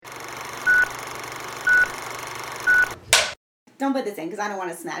don't put this in because I don't want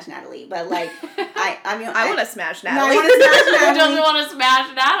to smash Natalie. But like, I want to smash No, Natalie. I want to smash Who Natalie. doesn't want to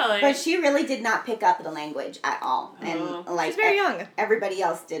smash Natalie? But she really did not pick up the language at all, and like She's very young. Everybody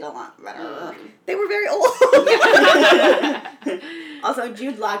else did a lot better. They were very old. Also,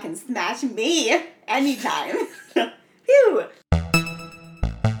 Jude Law can smash me anytime. Phew.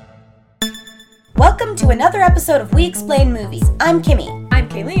 Welcome to another episode of We Explain Movies. I'm Kimmy. I'm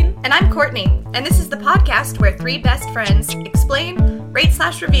Kayleen. And I'm Courtney. And this is the podcast where three best friends explain,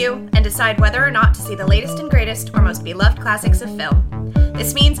 rate/review, and decide whether or not to see the latest and greatest or most beloved classics of film.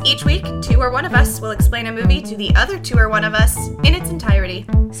 This means each week, two or one of us will explain a movie to the other two or one of us in its entirety.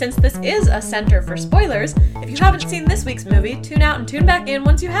 Since this is a center for spoilers, if you haven't seen this week's movie, tune out and tune back in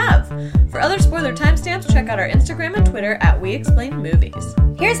once you have. For other spoiler timestamps, check out our Instagram and Twitter at We Explain Movies.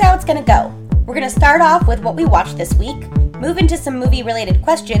 Here's how it's gonna go. We're gonna start off with what we watched this week, move into some movie-related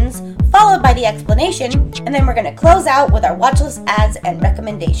questions, followed by the explanation, and then we're gonna close out with our watch list ads and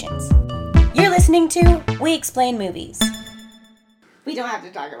recommendations. You're listening to We Explain Movies. We don't have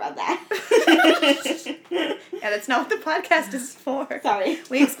to talk about that. Yeah, that's not what the podcast is for. Sorry.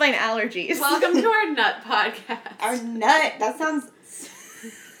 We explain allergies. Welcome to our nut podcast. Our nut, that sounds...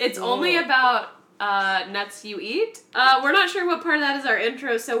 It's only about nuts you eat. We're not sure what part of that is our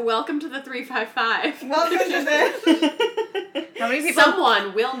intro, so welcome to the 355. Welcome to the... How many people...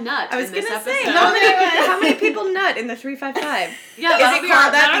 Someone will nut I was in this gonna episode. say, how many people nut in the 355? Yeah, Is that'll it be called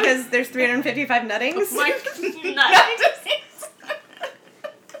our that nut. because there's 355 nuttings? Like, nut.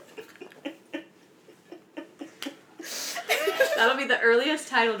 That'll be the earliest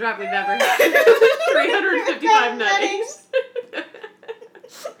title drop we've ever had. 355 nuttings.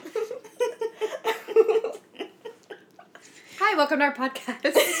 Hi, welcome to our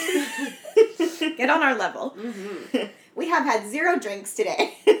podcast. Get on our level. Mm-hmm. We have had 0 drinks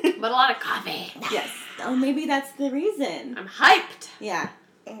today. But a lot of coffee. Yes. Oh, maybe that's the reason. I'm hyped. Yeah.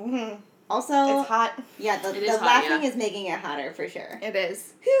 Mm-hmm. Also... It's hot. Yeah, the It is hot, laughing yeah. is making it hotter for sure. It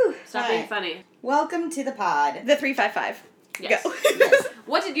is. Whew. Stop being funny. Welcome to the pod. The 355. Yes. Go. Yes.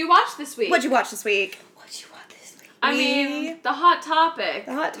 What did you watch this week? What'd you watch this week? What'd you want this week? I mean, the hot topic.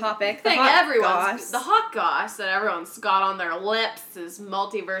 The hot topic. The Thing hot everyone's goss. the hot goss that everyone's got on their lips is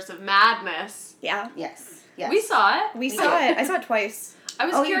Multiverse of Madness. Yeah. Yes. Yes. We saw it. We saw it. I saw it twice. I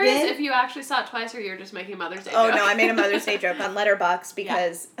was Oh, you curious did? if you actually saw it twice or you were just making a Mother's Day Oh joke. no, I made a Mother's Day joke on Letterboxd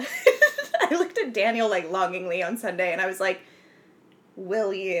because I looked at Daniel like longingly on Sunday and I was like,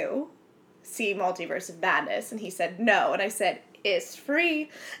 "Will you see Multiverse of Madness?" And he said no, and I said, "It's free."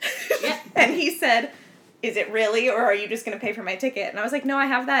 Yeah. And he said, "Is it really, or are you just going to pay for my ticket?" And I was like, "No, I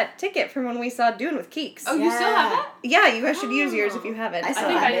have that ticket from when we saw Dune with Keeks." Oh, you still have it? Yeah, you guys should use yours if you haven't. I I still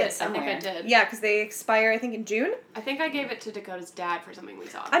think have I it did. I somewhere. think I did. Yeah, because they expire, I think, in June. I think I gave it to Dakota's dad for something we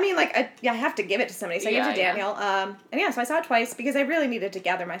saw. I mean, like, I have to give it to somebody, so I gave it to Yeah, Daniel. And yeah, so I saw it twice because I really needed to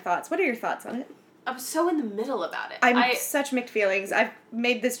gather my thoughts. What are your thoughts on it? I was so in the middle about it. I'm such mixed feelings. I've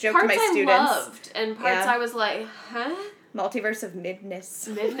made this joke to parts my I students. loved, and parts Yeah. I was like, huh? Multiverse of midness.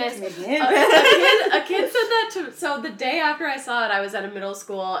 Midness. Midness. A kid said that to. So the day after I saw it, I was at a middle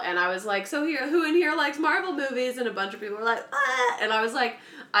school, and I was like, "So here, who in here likes Marvel movies?" And a bunch of people were like, "Ah!" And I was like,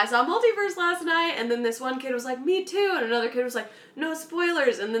 "I saw Multiverse last night." And then this one kid was like, "Me too." And another kid was like, "No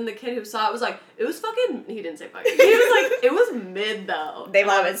spoilers." And then the kid who saw it was like, "It was fucking." He didn't say fucking. He was like, "It was mid though." They've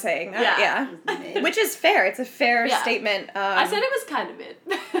And I all been was- saying that. yeah. Mid. Which is fair. It's a fair Yeah. statement. I said it was kind of mid.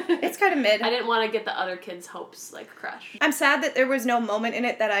 It's kind of mid. I didn't want to get the other kids' hopes like crushed. I'm sad that there was no moment in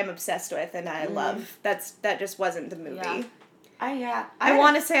it that I'm obsessed with and I love. That just wasn't the movie. Yeah. I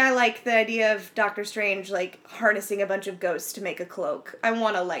want to say I like the idea of Doctor Strange, like, harnessing a bunch of ghosts to make a cloak. I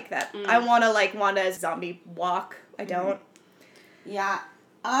want to like that. I want to like Wanda's zombie walk. I don't. Yeah.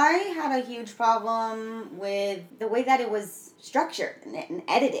 I had a huge problem with the way that it was structured and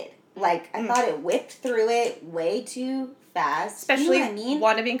edited. Like, I thought it whipped through it way too fast. Especially you know what I mean?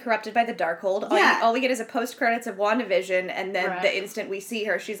 Wanda being corrupted by the Darkhold. Yeah. All we get is a post-credits of WandaVision, and then Right. the instant we see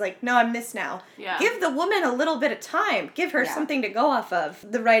her, she's like, "No, I'm this now." Yeah. Give the woman a little bit of time. Give her Yeah. something to go off of.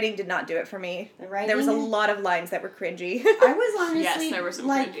 The writing did not do it for me. The writing- There was a lot of lines that were cringy. I was honestly Yes, there were some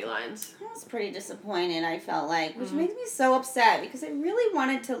like, cringy lines. I was pretty disappointed, I felt like, which made me so upset because I really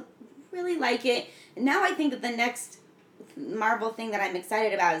wanted to really like it. And now I think that the next Marvel thing that I'm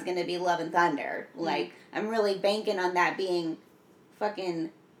excited about is going to be Love and Thunder. Like, I'm really banking on that being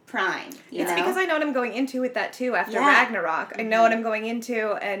fucking prime, you It's know? because I know what I'm going into with that too after Yeah. Ragnarok. I know what I'm going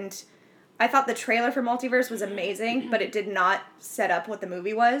into, and I thought the trailer for Multiverse was amazing, but it did not set up what the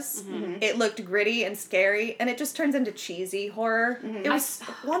movie was. It looked gritty and scary, and it just turns into cheesy horror. It was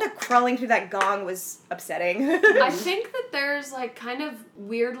Wanda crawling through that gong was upsetting. I think that there's like kind of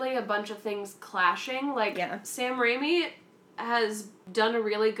weirdly a bunch of things clashing. Like Yeah. Sam Raimi has done a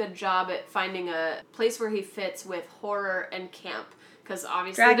really good job at finding a place where he fits with horror and camp. Because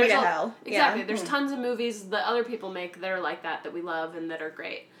obviously Drag Me there's to Hell. Exactly. Yeah. There's tons of movies that other people make that are like that we love and that are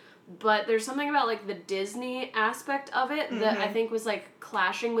great. But there's something about, like, the Disney aspect of it that I think was, like,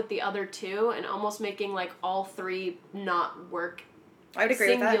 clashing with the other two and almost making, like, all three not work I would agree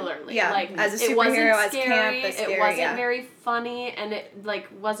singularly. with that. Yeah, Like, as a it wasn't superhero, as scary, camp, as scary, it wasn't yeah. very funny, and it, like,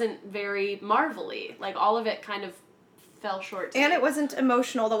 wasn't very Marvel-y. Like, all of it kind of fell short to And me. it wasn't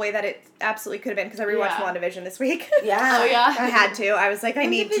emotional the way that it absolutely could have been, because I rewatched Yeah. WandaVision this week. Yeah. Oh, yeah? I had to. I was like, I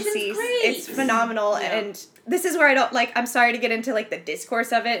need to WandaVision's see. great. It's phenomenal, Yeah. and this is where I don't, like, I'm sorry to get into, like, the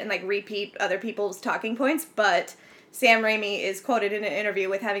discourse of it and, like, repeat other people's talking points, but Sam Raimi is quoted in an interview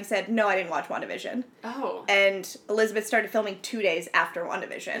with having said, no, I didn't watch WandaVision. Oh. And Elizabeth started filming 2 days after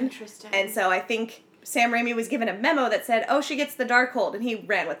WandaVision. Interesting. And so I think Sam Raimi was given a memo that said, oh, she gets the Darkhold, and he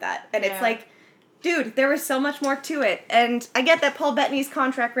ran with that. And Yeah. it's like, dude, there was so much more to it. And I get that Paul Bettany's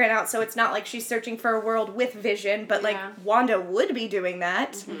contract ran out, so it's not like she's searching for a world with Vision, but, like, Yeah. Wanda would be doing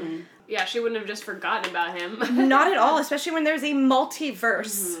that. Yeah, she wouldn't have just forgotten about him. Not at all, especially when there's a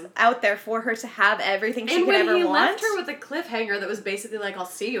multiverse out there for her to have everything she And could when ever he want. left her with a cliffhanger that was basically like, I'll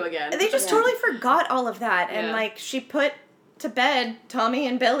see you again. They just Yeah. totally forgot all of that. And, Yeah. like, she put to bed Tommy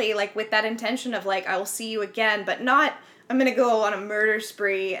and Billy, like, with that intention of, like, I will see you again, but not, I'm gonna go on a murder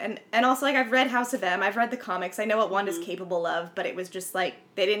spree. And also, like, I've read House of M, I've read the comics, I know what Wanda's capable of, but it was just, like,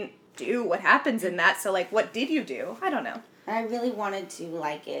 they didn't do what happens in that, so, like, what did you do? I don't know. I really wanted to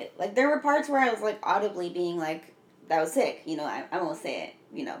like it. Like, there were parts where I was, like, audibly being like, that was sick, you know, I won't say it,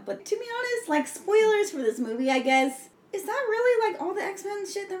 you know. But to be honest, like, spoilers for this movie, I guess, is that really, like, all the X-Men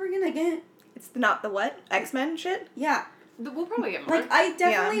shit that we're gonna get? It's not the what? X-Men shit? Yeah. We'll probably get more. Like, I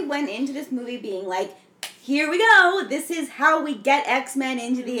definitely went into this movie being like, here we go, this is how we get X-Men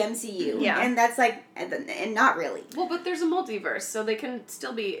into the MCU. Yeah. And that's like, and not really. Well, but there's a multiverse, so they can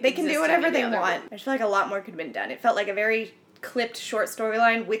still be They can do existing whatever in the they other want. world. I just feel like a lot more could have been done. It felt like a very clipped short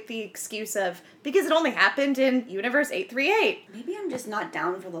storyline with the excuse of, because it only happened in Universe 838. Maybe I'm just not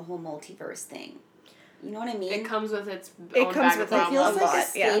down for the whole multiverse thing. You know what I mean? It comes with its It own comes bag with of It a feels problems. like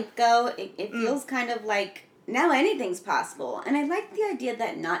lot, a yeah. scapegoat. It feels kind of like, now anything's possible. And I like the idea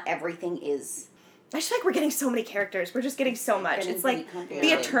that not everything is. I just feel like we're getting so many characters. We're just getting so much. Getting It's like, pretty the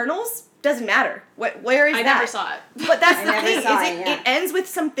complicated. Eternals doesn't matter. Where is I that? never saw it. But that's I the never thing, saw is it, yeah. it ends with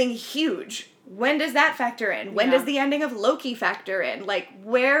something huge. When does that factor in? When Yeah. does the ending of Loki factor in? Like,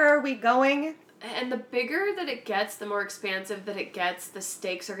 where are we going? And the bigger that it gets, the more expansive that it gets, the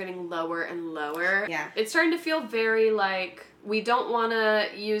stakes are getting lower and lower. Yeah. It's starting to feel very like, we don't want to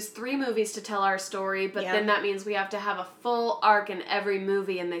use 3 movies to tell our story, but Yeah. then that means we have to have a full arc in every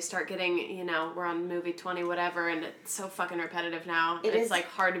movie, and they start getting, you know, we're on movie 20, whatever, and it's so fucking repetitive now. It It's is. like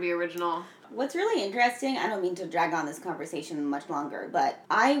hard to be original. What's really interesting, I don't mean to drag on this conversation much longer, but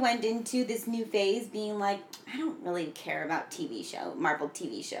I went into this new phase being like, I don't really care about Marvel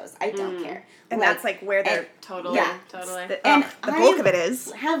TV shows. I don't care. And that's like where they're... Totally, Yeah. totally. And the bulk I of it is.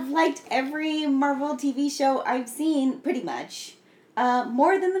 have liked every Marvel TV show I've seen, pretty much,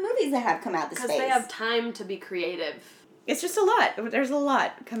 more than the movies that have come out this Because phase. they have time to be creative. It's just a lot. There's a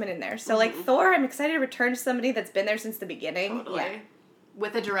lot coming in there. So, like, Thor, I'm excited to return to somebody that's been there since the beginning. Totally. Yeah.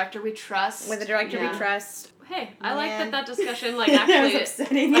 With a director we trust. With a director Yeah. we trust. Hey, I like Yeah. that discussion like That was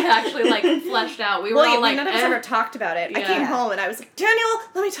actually upsetting. like fleshed out. We were all like, none of us ever talked about it. I Yeah. came home and I was like, Daniel,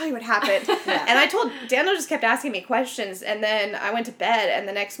 let me tell you what happened. Yeah. And I told, Daniel just kept asking me questions, and then I went to bed, and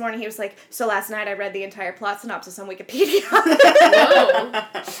the next morning he was like, so last night I read the entire plot synopsis on Wikipedia. Whoa.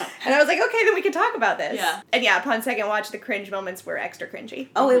 And I was like, okay, then we can talk about this. Yeah. And yeah, upon second watch, the cringe moments were extra cringy.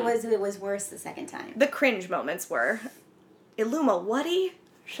 Oh, it was worse the second time. The cringe moments were, Illuma Whatty?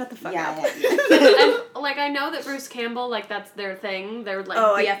 Shut the fuck up. And like I know that Bruce Campbell, like that's their thing. They're like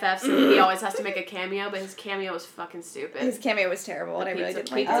BFFs, and he always has to make a cameo, but his cameo was fucking stupid. His cameo was terrible, and I really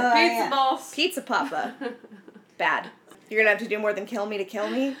didn't like pizza, it. Oh, pizza yeah. balls. Pizza Papa. Bad. You're gonna have to do more than kill me to kill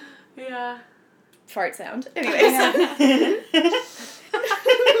me. Yeah. Fart sound. Anyways.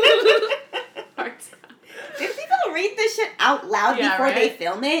 Did people read this shit out loud Yeah, before they right?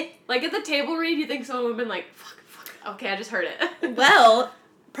 film it? Like at the table read, you think someone would have been like, fuck. Okay, I just heard it. Well,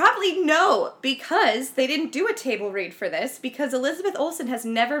 probably no, because they didn't do a table read for this, because Elizabeth Olsen has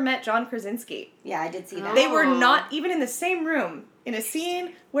never met John Krasinski. Yeah, I did see that. They were Oh. not even in the same room in a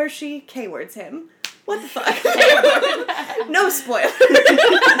scene where she K-words him. What the fuck? No spoiler.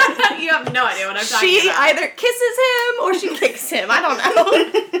 You have no idea what I'm talking She about. either kisses him or she kicks him. I don't know.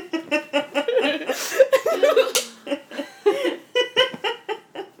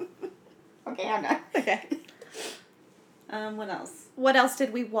 Okay, I'm done. Okay. What else? What else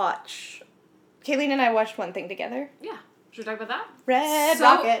did we watch? Kayleen and I watched one thing together. Yeah. Should we talk about that? Red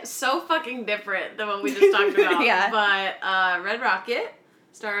Rocket. So fucking different than what we just talked about. Yeah. But Red Rocket,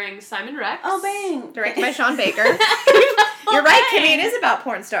 starring Simon Rex. Oh, bang. Directed by Sean Baker. You're right, Kimmy. It is about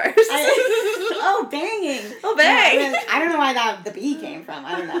porn stars. Oh, banging. Oh, bang. Yeah, I don't know why the B came from.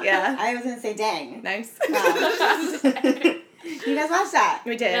 I don't know. Yeah. I was going to say dang. Nice. Wow. You guys watched that?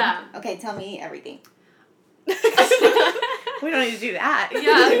 We did. Yeah. Okay, tell me everything. We don't need to do that.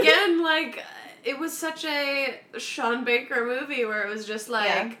 Yeah, again, like, it was such a Sean Baker movie where it was just like,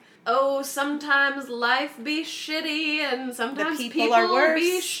 Yeah. oh, sometimes life be shitty, and sometimes people are worse.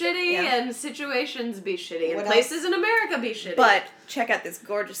 be shitty, Yeah. and situations be shitty, What and places in America be shitty. But check out this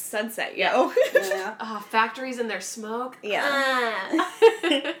gorgeous sunset, yo. Yeah. Factories and their smoke. Yeah. Ah.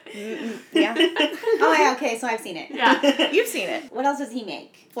 Yeah. Oh, yeah, okay, so I've seen it. Yeah. You've seen it. What else does he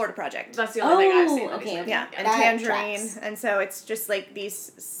make? Florida Project. That's the only thing I've seen. Oh, that he's okay, in. Yeah, and That Tangerine. tracks. And so it's just like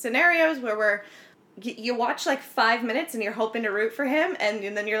these scenarios where you watch like 5 minutes and you're hoping to root for him,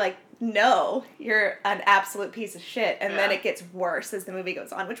 and then you're like, no, you're an absolute piece of shit. And then Yeah. it gets worse as the movie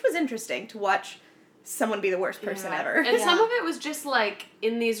goes on, which was interesting to watch someone be the worst person Yeah. ever. And some Yeah. of it was just like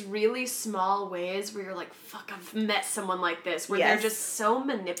in these really small ways where you're like, fuck, I've met someone like this, where they're Yes. just so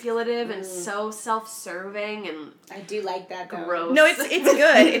manipulative and so self-serving and I do like that, though. gross. No, it's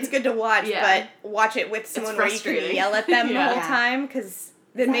good. It's good to watch, Yeah. but watch it with someone where you can frustrating. yell at them the Yeah. whole Yeah. time, because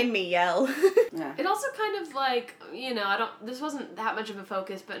it made me yell. Yeah. It also kind of like, you know, this wasn't that much of a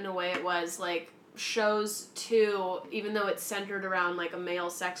focus, but in a way it was like shows too, even though it's centered around like a male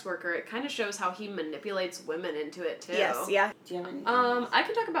sex worker, it kind of shows how he manipulates women into it too. Yes, yeah. Do you have any? I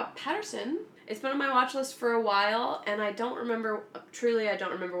could talk about Patterson. It's been on my watch list for a while, and I don't remember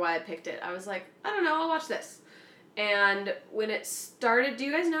why I picked it. I was like, I don't know, I'll watch this. And when it started, do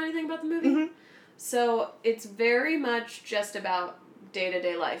you guys know anything about the movie? Mhm. So it's very much just about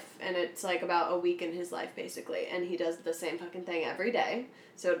day-to-day life, and it's like about a week in his life basically, and he does the same fucking thing every day.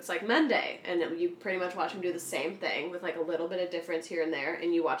 So it's like Monday, and you pretty much watch him do the same thing with like a little bit of difference here and there,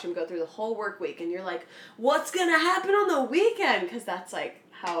 and you watch him go through the whole work week, and you're like, what's gonna happen on the weekend? Because that's like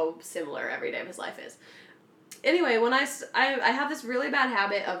how similar every day of his life is. Anyway, when I have this really bad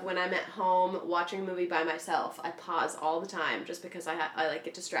habit of when I'm at home watching a movie by myself, I pause all the time just because I like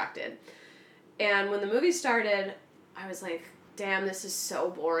get distracted. And when the movie started, I was like, damn, this is so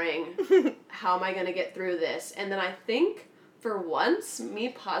boring. How am I going to get through this? And then I think, for once, me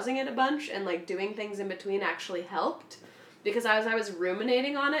pausing it a bunch and, like, doing things in between actually helped. Because as I was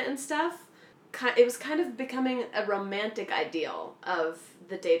ruminating on it and stuff, it was kind of becoming a romantic ideal of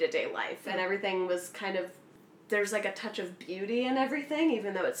the day-to-day life. And everything was kind of, there's, like, a touch of beauty in everything,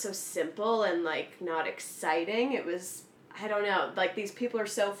 even though it's so simple and, like, not exciting. It was, I don't know, like, these people are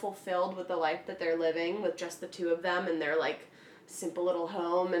so fulfilled with the life that they're living with just the two of them and their, like, simple little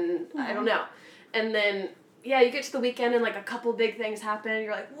home, and I don't know. And then, yeah, you get to the weekend and, like, a couple big things happen, and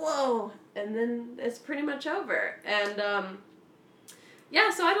you're like, whoa, and then it's pretty much over. And, yeah,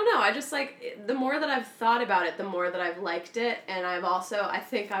 so I don't know. I just, like, the more that I've thought about it, the more that I've liked it, and I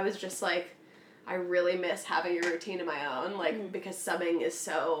think I was just, like, I really miss having a routine of my own, like, because subbing is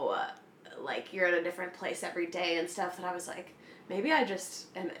so, like, you're at a different place every day and stuff, that I was like, maybe I just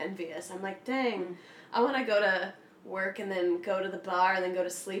am envious. I'm like, dang, I want to go to work and then go to the bar and then go to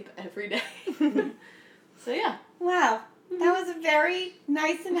sleep every day. So, yeah. Wow. That was a very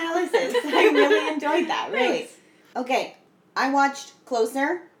nice analysis. I really enjoyed that, really. Thanks. Okay, I watched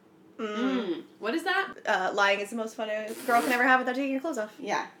Closer. What is that? Lying is the most fun a girl can ever have without taking your clothes off.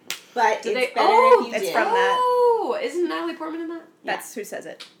 Yeah. But Did it's they- better oh, if you it's did. from that. Oh, isn't Natalie Portman in that? That's who says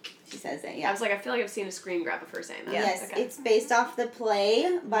it. She says that, I yeah. was like, I feel like I've seen a screen grab of her saying that. Yes, Okay. it's based off the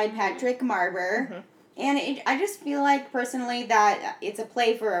play by Patrick Marber. And I just feel like, personally, that it's a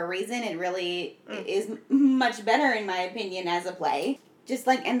play for a reason. It really is much better, in my opinion, as a play. Just,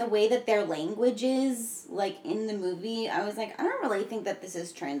 like, and the way that their language is, like, in the movie, I was like, I don't really think that this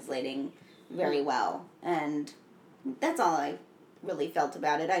is translating very well. And that's all I really felt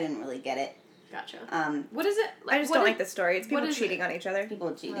about it. I didn't really get it. Gotcha. Um, What is it? I just don't like the story. It's people what is cheating it? on each other.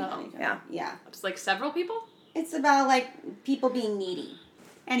 people cheating on each other. Yeah. Yeah. Just like several people? It's about, like, people being needy.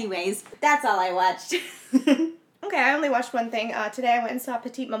 Anyways, that's all I watched. Okay, I only watched one thing. Today I went and saw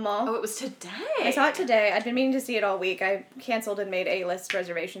Petite Maman. Oh, it was today. I saw it today. I'd been meaning to see it all week. I canceled and made A-list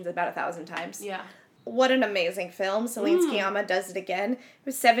reservations about 1,000 times. Yeah. What an amazing film. Celine Sciamma does it again. It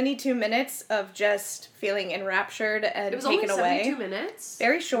was 72 minutes of just feeling enraptured and It was taken only away. 72 minutes?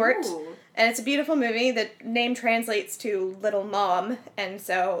 Very short. Ooh. And it's a beautiful movie. The name translates to Little Mom. And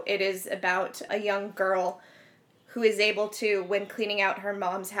so it is about a young girl who is able to, when cleaning out her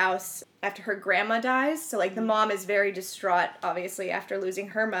mom's house after her grandma dies, so, like, the mom is very distraught, obviously, after losing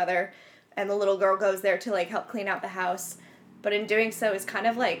her mother, and the little girl goes there to, like, help clean out the house. But in doing so is kind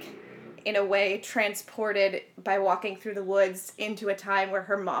of, like, in a way, transported by walking through the woods into a time where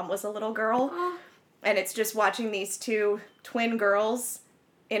her mom was a little girl. Oh. And it's just watching these two twin girls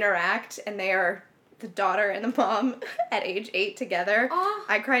interact, and they are the daughter and the mom at age 8 together. Oh.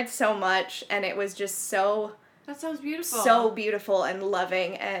 I cried so much, and it was just so... That sounds beautiful. So beautiful and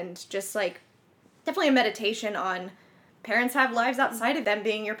loving, and just, like, definitely a meditation on parents have lives outside of them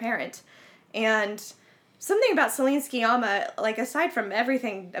being your parent. And something about Celine Sciamma, like, aside from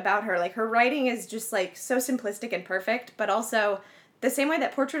everything about her, like, her writing is just, like, so simplistic and perfect, but also the same way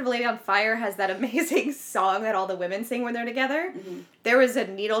that Portrait of a Lady on Fire has that amazing song that all the women sing when they're together. Mm-hmm. There was a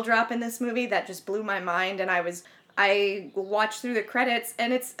needle drop in this movie that just blew my mind, and I watched through the credits,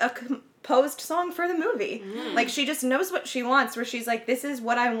 and it's a composed song for the movie. Mm. Like, she just knows what she wants, where she's like, this is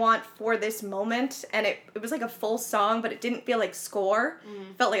what I want for this moment, and it was like a full song, but it didn't feel like score.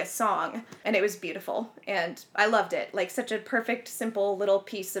 It felt like a song, and it was beautiful, and I loved it. Like, such a perfect, simple little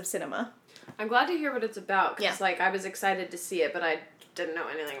piece of cinema. I'm glad to hear what it's about, because, Yeah. like, I was excited to see it, but I didn't know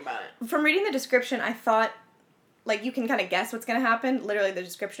anything about it. From reading the description, I thought, like, you can kind of guess what's going to happen. Literally, the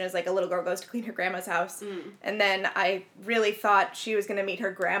description is, like, a little girl goes to clean her grandma's house. And then I really thought she was going to meet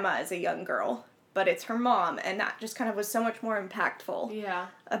her grandma as a young girl. But it's her mom, and that just kind of was so much more impactful. Yeah.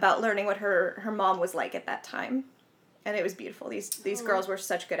 About learning what her mom was like at that time. And it was beautiful. These girls were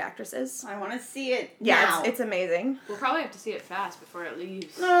such good actresses. I want to see it Yeah, now. it's amazing. We'll probably have to see it fast before it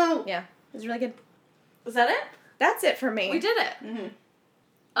leaves. No. Yeah, it was really good. Was that it? That's it for me. We did it. Mm-hmm.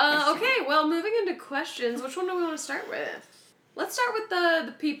 Okay, well, moving into questions, which one do we want to start with? Let's start with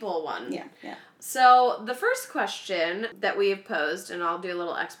the people one. Yeah. So, the first question that we have posed, and I'll do a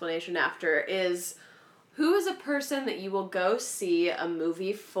little explanation after, is who is a person that you will go see a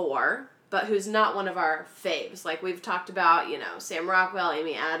movie for, but who's not one of our faves? Like, we've talked about, Sam Rockwell,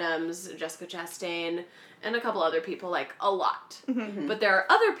 Amy Adams, Jessica Chastain, and a couple other people, like, a lot. Mm-hmm. But there are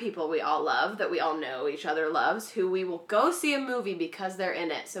other people we all love, that we all know each other loves, who we will go see a movie because they're in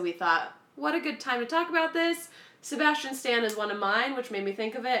it. So we thought, what a good time to talk about this. Sebastian Stan is one of mine, which made me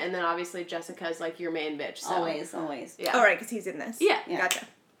think of it, and then obviously Jessica's, like, your main bitch. So. Always. Yeah. Oh, right, because he's in this. Yeah. Gotcha.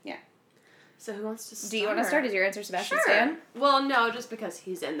 Yeah. So who wants to start? Do you want to start? Is your answer Sebastian Sure. Stan? Well, no, just because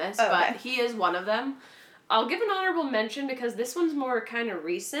he's in this, Oh, but okay. he is one of them. I'll give an honorable mention because this one's more kind of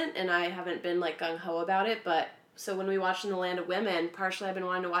recent, and I haven't been, like, gung-ho about it, but... So when we watched In the Land of Women, partially I've been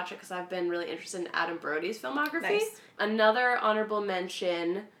wanting to watch it because I've been really interested in Adam Brody's filmography. Nice. Another honorable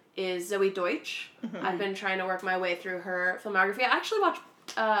mention is Zoe Deutsch. Mm-hmm. I've been trying to work my way through her filmography. I actually watched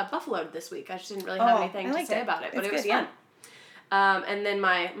Buffaloed this week. I just didn't really have anything to say about it, but it was fun. And then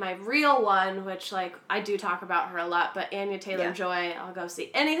my real one, which, like, I do talk about her a lot, but Anya Taylor-Joy, I'll go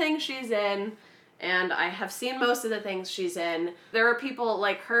see anything she's in. And I have seen most of the things she's in. There are people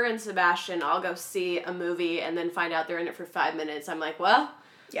like her and Sebastian, I'll go see a movie and then find out they're in it for 5 minutes. I'm like, well,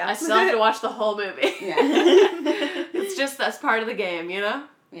 Yeah. I still have to watch the whole movie. Yeah. It's just, that's part of the game, Yeah.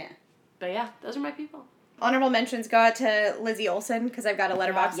 But yeah, those are my people. Honorable mentions go out to Lizzie Olsen, because I've got a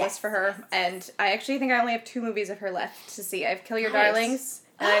letterbox list for her. And I actually think I only have 2 movies of her left to see. I have Kill Your Nice. Darlings,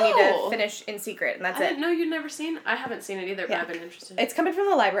 and I need to finish In Secret, and that's I it. didn't know you'd never seen. I haven't seen it either, but Yeah. I've been interested. It's coming from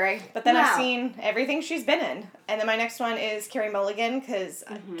the library, but then I've Wow. seen everything she's been in. And then my next one is Carey Mulligan, because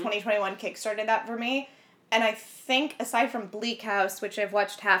 2021 kickstarted that for me. And I think, aside from Bleak House, which I've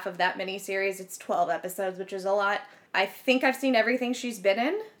watched half of that miniseries, it's 12 episodes, which is a lot. I think I've seen everything she's been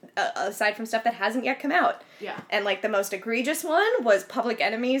in, aside from stuff that hasn't yet come out. Yeah. And, like, the most egregious one was Public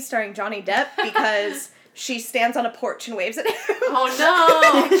Enemies starring Johnny Depp, because she stands on a porch and waves at him. Oh,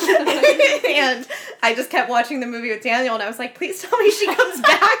 no! And I just kept watching the movie with Daniel, and I was like, please tell me she comes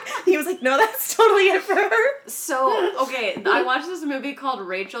back. He was like, no, that's totally it for her. So, okay, I watched this movie called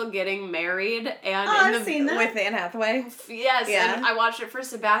Rachel Getting Married, and I've seen that. With Anne Hathaway. Yes, Yeah. and I watched it for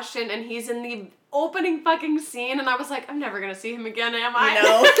Sebastian, and he's in the opening fucking scene, and I was like, I'm never gonna see him again, am I? You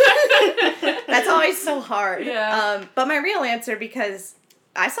know? That's always so hard. Yeah. But my real answer, because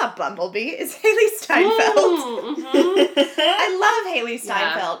I saw Bumblebee, is Haley Steinfeld. I love Haley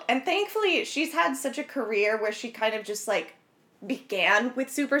Steinfeld. And thankfully, she's had such a career where she kind of just, like, began with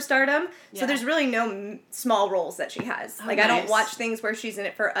superstardom. Yeah. So there's really no small roles that she has. Like, I don't nice. watch things where she's in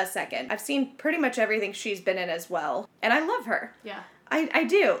it for a second. I've seen pretty much everything she's been in as well. And I love her. Yeah. I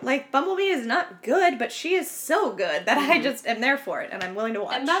do. Like, Bumblebee is not good, but she is so good that I just am there for it, and I'm willing to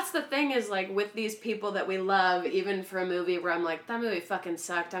watch. And that's the thing is, like, with these people that we love, even for a movie where I'm like, that movie fucking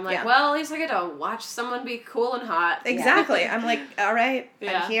sucked, I'm like, Yeah. well, at least I get to watch someone be cool and hot. Exactly. I'm like, all right,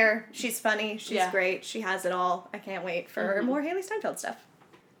 Yeah. I'm here. She's funny. She's Yeah. great. She has it all. I can't wait for more Haley Steinfeld stuff.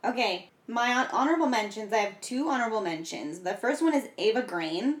 Okay, my honorable mentions, I have 2 honorable mentions. The first one is Ava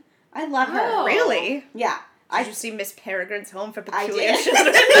Green. I love her. Oh. Really? Yeah. Did you see Miss Peregrine's Home for I Peculiar did.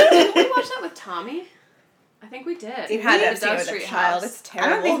 Children? Did we watch that with Tommy? I think we did. Did You had to we? have seen it Dove with a Street child. House. It's I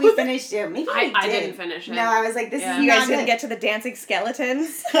terrible. don't think we finished it. Maybe we did. I didn't finish it. No, I was like, this Yeah. is You not guys didn't good. get to the dancing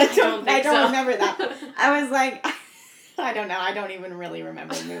skeletons? I don't think so. remember that. I was like, I don't know. I don't even really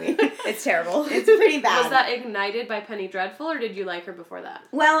remember the movie. It's terrible. It's pretty bad. Was that ignited by Penny Dreadful, or did you like her before that?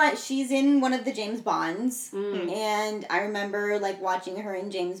 Well, she's in one of the James Bonds, Mm. and I remember, like, watching her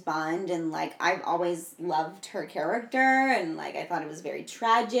in James Bond, and, like, I've always loved her character, and, like, I thought it was very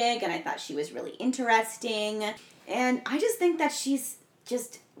tragic, and I thought she was really interesting, and I just think that she's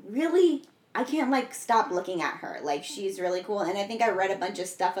just really... I can't, like, stop looking at her. Like, she's really cool, and I think I read a bunch of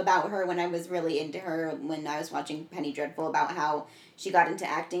stuff about her when I was really into her, when I was watching Penny Dreadful, about how she got into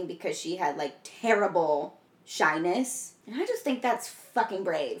acting because she had, like, terrible shyness. And I just think that's fucking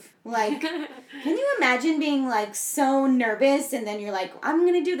brave. Like, can you imagine being, like, so nervous, and then you're like, I'm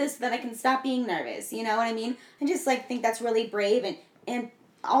gonna do this so that I can stop being nervous, you know what I mean? I just, like, think that's really brave, and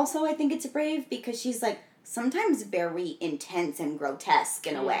also I think it's brave because she's, like, sometimes very intense and grotesque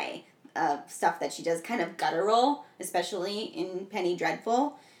in a way. Stuff that she does, kind of guttural, especially in Penny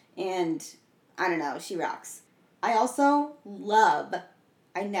Dreadful, and I don't know, she rocks. I also love,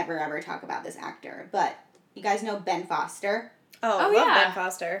 I never ever talk about this actor, but you guys know Ben Foster? Oh, I Oh, love yeah. Ben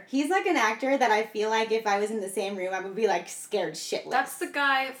Foster. He's like an actor that I feel like if I was in the same room, I would be like scared shitless. That's the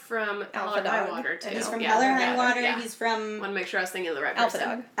guy from Hell or High Dog. Water, too. And he's from Yeah, Hell or yeah, High Water, yeah. he's from Want to make sure I was thinking of the right Alpha person.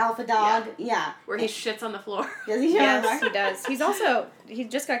 Dog. Alpha Dog, yeah. Where he shits on the floor. Does he show Yes, up? he does. He's also, he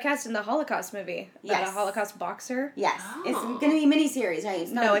just got cast in the Holocaust movie. Yes. A Holocaust boxer. Yes. It's Oh. going to be a miniseries, right? It's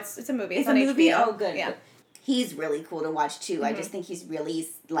not No, it's a movie. It's on a movie? HBO. Oh, good. Yeah. He's really cool to watch, too. I just think he's really,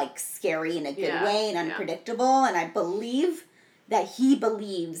 like, scary in a good Yeah, way and yeah. unpredictable, and I believe that he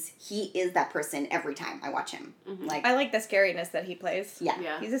believes he is that person every time I watch him. Like, I like the scariness that he plays. yeah.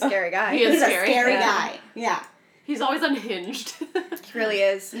 Yeah. He's a scary guy. He is He's scary. a scary Yeah. guy. Yeah. He's always unhinged. He really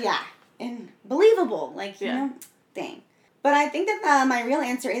is. Yeah. And believable. Like, you Yeah. know, dang. But I think that my real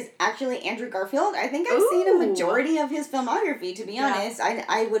answer is actually Andrew Garfield. I think I've seen a Ooh. majority of his filmography, to be Yeah. honest.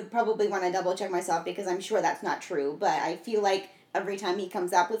 I would probably want to double check myself because I'm sure that's not true. But I feel like every time he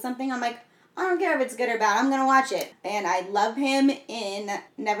comes up with something, I'm like, I don't care if it's good or bad. I'm going to watch it. And I love him in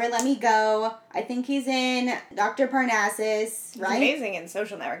Never Let Me Go. I think he's in Dr. Parnassus, He's right? amazing in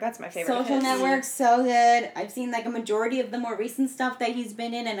Social Network. That's my favorite. of Social his. Network, so good. I've seen like a majority of the more recent stuff that he's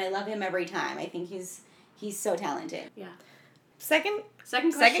been in, and I love him every time. I think he's so talented. Yeah. Second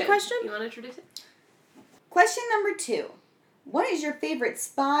Second question. You question? want to introduce it? Question number 2. What is your favorite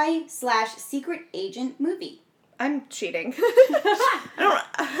spy/secret agent movie? I'm cheating. I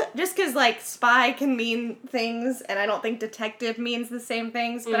don't just because like spy can mean things, and I don't think detective means the same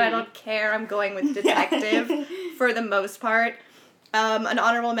things. But I don't care. I'm going with detective for the most part. An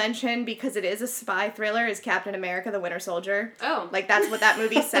honorable mention because it is a spy thriller is Captain America: The Winter Soldier. Oh. Like that's what that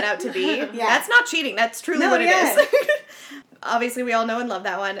movie set out to be. Yeah. That's not cheating. That's truly No, what yeah. it is. Obviously, we all know and love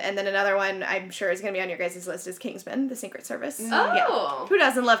that one. And then another one I'm sure is going to be on your guys' list is Kingsman: The Secret Service. Oh. Yeah. Who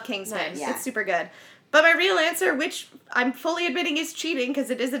doesn't love Kingsman? Nice. Yeah. It's super good. But my real answer, which I'm fully admitting is cheating because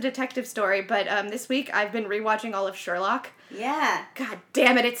it is a detective story, but this week I've been rewatching all of Sherlock. Yeah. God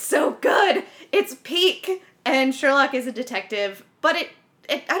damn it, it's so good! It's peak! And Sherlock is a detective, but it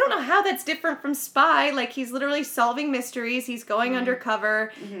I don't know how that's different from Spy. Like, he's literally solving mysteries, he's going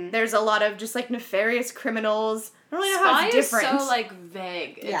undercover, there's a lot of just, like, nefarious criminals. I don't really know how Spy it's is different. so, like,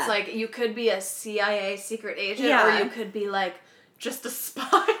 vague. Yeah. It's like, you could be a CIA secret agent, Yeah. or you could be, like, just a spy.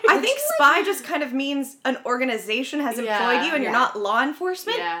 I think spy just kind of means an organization has employed Yeah, you and you're yeah. not law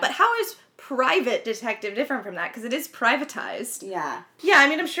enforcement. Yeah. But how is private detective different from that? Because it is privatized. Yeah. Yeah, I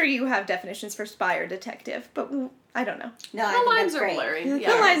mean, I'm sure you have definitions for spy or detective, but I don't know. No, I The think lines that's are great. blurry. Who Yeah.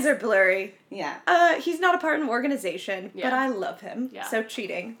 The cares? lines are blurry. Yeah. He's not a part of an organization, Yeah. but I love him. Yeah. So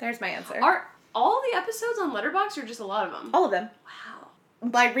cheating. There's my answer. Are all the episodes on Letterboxd or just a lot of them? All of them. Wow.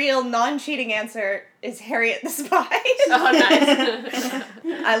 My real non-cheating answer is Harriet the Spy. Oh, nice.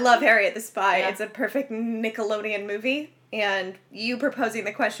 I love Harriet the Spy. Yeah. It's a perfect Nickelodeon movie. And you proposing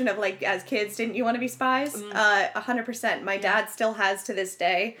the question of, like, as kids, didn't you want to be spies? 100%. My dad still has, to this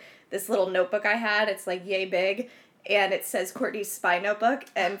day, this little notebook I had. It's, like, yay big. And it says Courtney's spy notebook.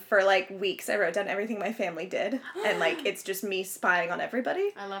 And for, like, weeks, I wrote down everything my family did. And, like, it's just me spying on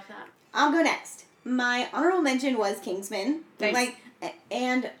everybody. I love that. I'll go next. My honorable mention was Kingsman. Nice. Like,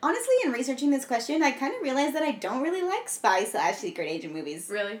 and honestly, in researching this question, I kind of realized that I don't really like spy/secret agent movies.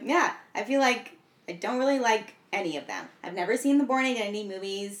 Really? Yeah, I feel like I don't really like any of them. I've never seen the Bourne Identity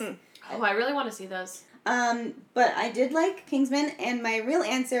movies. Oh, I really want to see those. But I did like Kingsman, and my real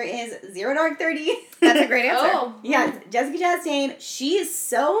answer is Zero Dark 30. That's a great answer. Oh. Yeah, Jessica Chastain, she is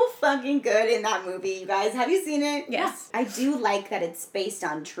so fucking good in that movie, you guys. Have you seen it? Yes. I do like that it's based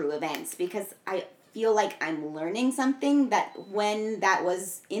on true events, because I feel like I'm learning something that when that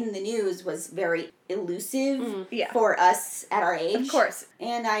was in the news was very elusive Yeah. for us at our age. Of course.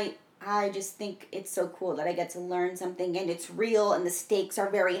 And I just think it's so cool that I get to learn something and it's real and the stakes are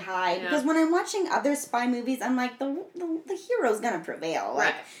very high. Yeah. Because when I'm watching other spy movies, I'm like, the hero's gonna prevail.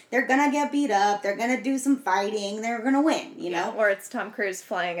 Like, Right. they're gonna get beat up, they're gonna do some fighting, they're gonna win, you know? Or it's Tom Cruise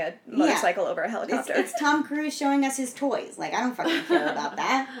flying a motorcycle over a helicopter. It's Tom Cruise showing us his toys. Like, I don't fucking care about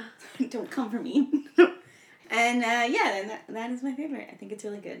that. Don't come for me. And, then that is my favorite. I think it's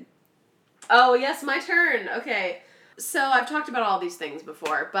really good. Oh, yes, my turn. Okay. So I've talked about all these things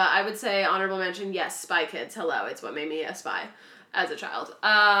before, but I would say honorable mention, yes, Spy Kids. Hello, it's what made me a spy as a child.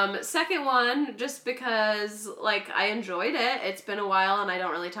 Second one, just because, like, I enjoyed it. It's been a while and I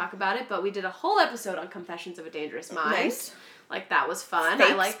don't really talk about it, but we did a whole episode on Confessions of a Dangerous Mind. Nice. Like, that was fun.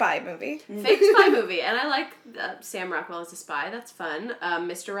 Fake I like spy movie. Fake spy movie. And I like Sam Rockwell as a spy. That's fun.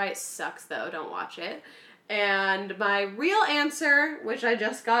 Mr. Right sucks, though. Don't watch it. And my real answer, which I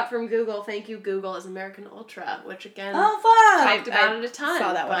just got from Google, thank you Google, is American Ultra, which again, Oh, fuck! talked about it a ton.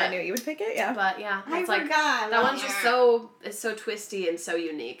 Saw that one. I but- knew you would pick it. Yeah. But yeah, I it's like forgot. that one's just it's so twisty and so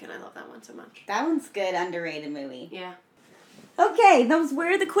unique, and I love that one so much. That one's good, underrated movie. Yeah. Okay, those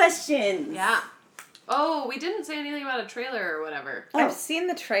were the questions. Yeah. Oh, we didn't say anything about a trailer or whatever. Oh. I've seen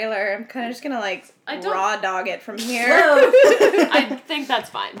the trailer. I'm kind of just gonna I don't- raw dog it from here. Whoa. I think that's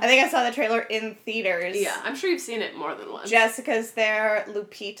fine. I think I saw the trailer in theaters. Yeah, I'm sure you've seen it more than once. Jessica's there.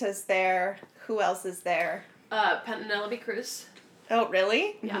 Lupita's there. Who else is there? Penelope Cruz. Oh,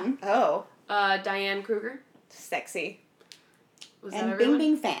 really? Yeah. Oh, Diane Kruger. sexy. Was that And everyone?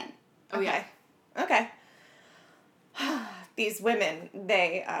 Bing Bing Fan. Oh yeah. Okay. These women,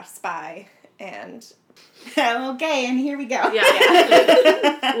 they spy and Okay, and here we go.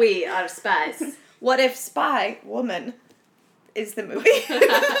 Yeah. We are spies. what if Spy Woman is the movie?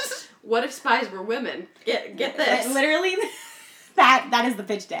 What if spies were women? Get this. Literally, that is the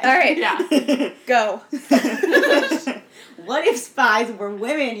pitch deck. All right. Yeah. Go. What if spies were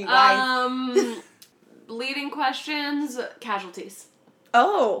women, you guys? Leading questions, casualties.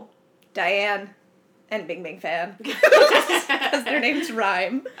 Oh, Diane and Bing Bing Fan. Because their names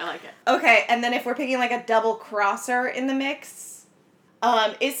rhyme. I like it. Okay, and then if we're picking like a double crosser in the mix,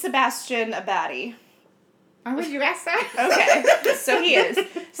 is Sebastian a baddie? Why would you ask that? Okay, so he is.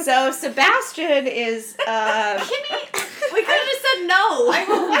 So Sebastian is, We could have just said no.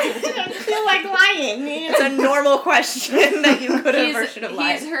 I feel like lying. it's a normal question that you could have or should have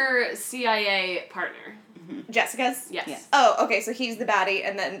lied. He's her CIA partner. Jessica's? Yes. Yes. Oh, okay, so he's the baddie,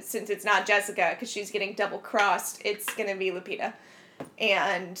 and then since it's not Jessica, because she's getting double-crossed, it's gonna be Lupita.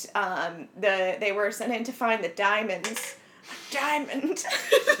 And, they were sent in to find the diamonds. A diamond!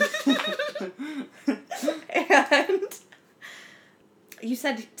 And you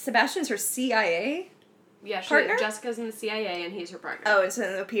said Sebastian's her CIA? Yeah, Partner? Jessica's in the CIA and he's her partner. Oh, and so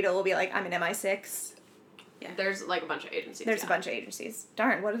then Lupita will be like, I'm an MI6. Yeah. There's like a bunch of agencies. There's a bunch of agencies.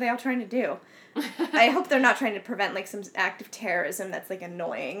 Darn, what are they all trying to do? I hope they're not trying to prevent, like, some act of terrorism that's, like,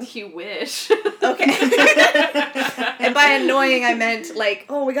 annoying. You wish. Okay. And by annoying, I meant, like,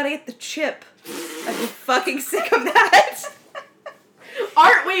 oh, we gotta get the chip. I'd be fucking sick of that.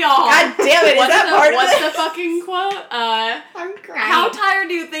 Aren't we all? God damn it, is that part of What's it? the fucking quote? I'm crying. How tired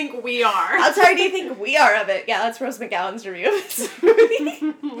do you think we are? How tired do you think we are of it? Yeah, that's Rose McGowan's review of this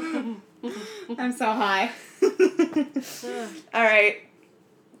movie. I'm so high. Alright.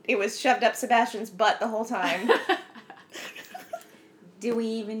 It was shoved up Sebastian's butt the whole time. Do we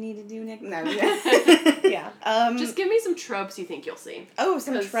even need to do next? No. Yeah. Just give me some tropes you think you'll see. Oh,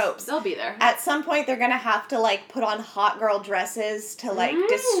 some 'Cause tropes. They'll be there. At some point, they're gonna have to, like, put on hot girl dresses to, like,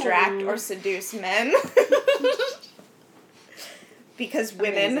 distract or seduce men. Because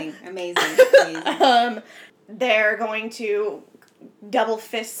women. Amazing. They're going to double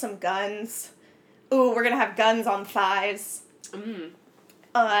fist some guns. Ooh, we're gonna have guns on thighs.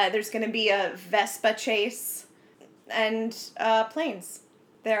 There's gonna be a Vespa chase. And, planes.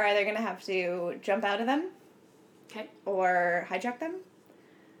 They're either gonna have to jump out of them. Okay. Or hijack them.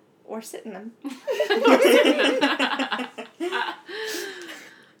 Or sit in them.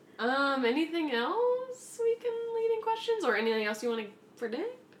 Anything else we can lead in questions or anything else you want to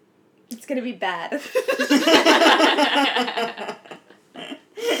predict? It's gonna be bad.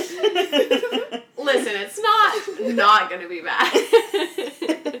 Listen, it's not gonna be bad.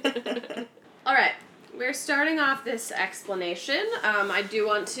 Alright, we're we're starting off this explanation. I do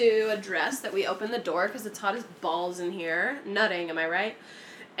want to address that we opened the door because it's hot as balls in here. Nutting, am I right?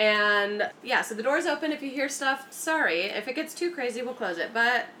 And yeah, so the door's open. If you hear stuff, sorry. If it gets too crazy, we'll close it,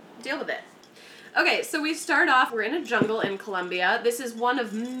 but deal with it. Okay, so we start off, we're in a jungle in Colombia. This is one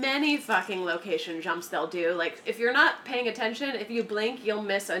of many fucking location jumps they'll do. Like, if you're not paying attention, if you blink, you'll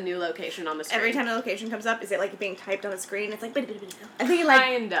miss a new location on the screen. Every time a location comes up, is it like being typed on the screen? It's like... I think like...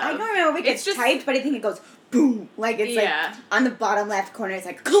 Kind of. I don't know if it gets typed, but I think it goes boom. Like, it's like on the bottom left corner, it's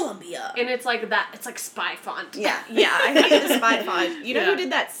like Colombia. And it's like that, it's like spy font. Yeah. Yeah, I hate the spy font. You know who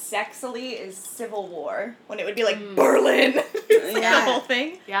did that sexily is Civil War, when it would be like, Berlin. It's like the whole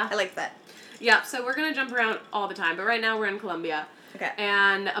thing. Yeah. I like that. Yeah, so we're going to jump around all the time, but right now we're in Colombia. Okay.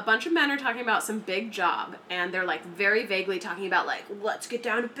 And a bunch of men are talking about some big job, and they're, like, very vaguely talking about, like, let's get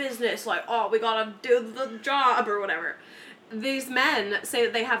down to business, like, oh, we gotta do the job, or whatever. These men say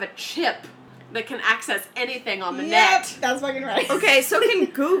that they have a chip that can access anything on the net. That's fucking right. Okay, so can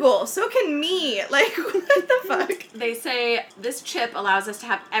Google. So can me. Like, what the fuck? They say this chip allows us to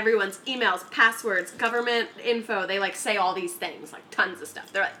have everyone's emails, passwords, government info. They, like, say all these things, like, tons of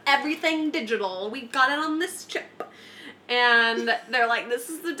stuff. They're like, everything digital. We got it on this chip. And they're like, this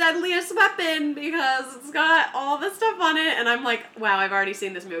is the deadliest weapon because it's got all this stuff on it. And I'm like, wow, I've already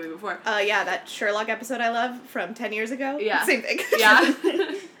seen this movie before. Yeah, that Sherlock episode I love from 10 years ago. Yeah. Same thing. Yeah.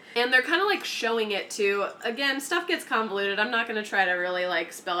 And they're kind of, like, showing it, too. Again, stuff gets convoluted. I'm not going to try to really,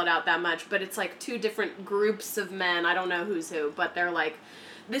 like, spell it out that much. But it's, like, two different groups of men. I don't know who's who. But they're like,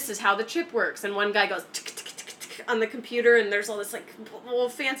 this is how the chip works. And one guy goes tick, tick, tick, tick, tick, on the computer. And there's all this, like, little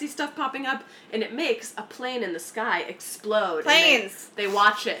fancy stuff popping up. And it makes a plane in the sky explode. Planes! They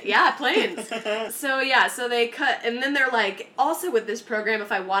watch it. Yeah, planes. So they cut. And then they're like, also with this program,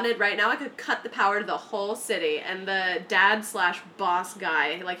 if I wanted right now, I could cut the power to the whole city. And the dad/boss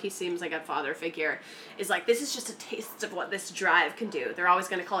guy, like, he seems like a father figure, is like, this is just a taste of what this drive can do. They're always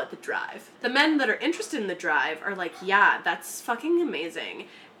going to call it the drive. The men that are interested in the drive are like, yeah, that's fucking amazing.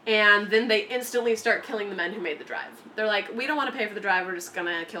 And then they instantly start killing the men who made the drive. They're like, we don't want to pay for the drive, we're just going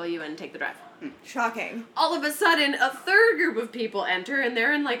to kill you and take the drive. Shocking. All of a sudden, a third group of people enter, and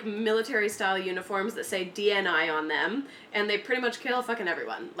they're in, like, military-style uniforms that say DNI on them, and they pretty much kill fucking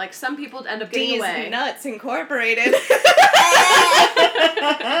everyone. Like, some people end up getting away. These Nuts Incorporated.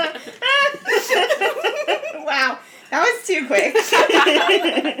 Wow, that was too quick.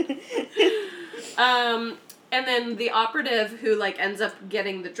 And then the operative who, like, ends up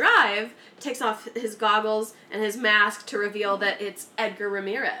getting the drive takes off his goggles and his mask to reveal that it's Edgar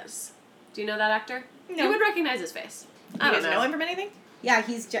Ramirez. Do you know that actor? No. You would recognize his face. I You don't guys know him from anything? Yeah,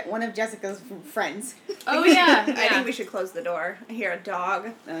 he's one of Jessica's friends. Oh, yeah. I think we should close the door. I hear a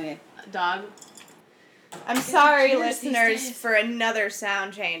dog. Oh, yeah. Dog. I'm sorry, computers these listeners, days. for another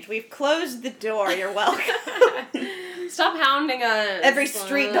sound change. We've closed the door. You're welcome. Stop hounding us. Every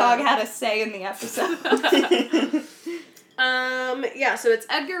street dog had a say in the episode. Yeah, so it's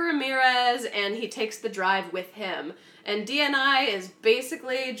Edgar Ramirez, and he takes the drive with him. And DNI is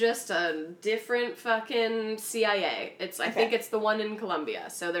basically just a different fucking CIA. I think it's the one in Colombia.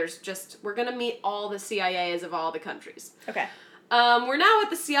 So we're gonna meet all the CIAs of all the countries. Okay. We're now at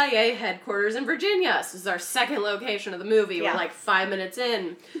the CIA headquarters in Virginia. This is our second location of the movie. Yeah. We're like 5 minutes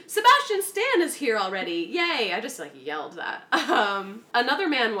in. Sebastian Stan is here already. Yay! I just like yelled that. Another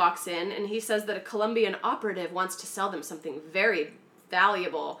man walks in and he says that a Colombian operative wants to sell them something very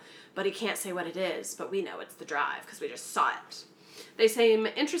valuable, but he can't say what it is. But we know it's the drive because we just saw it. They seem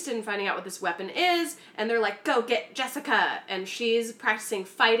interested in finding out what this weapon is, and they're like, go get Jessica. And she's practicing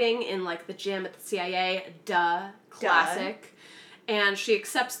fighting in like the gym at the CIA. Classic. And she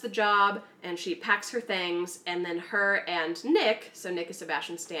accepts the job, and she packs her things, and then her and Nick, so Nick is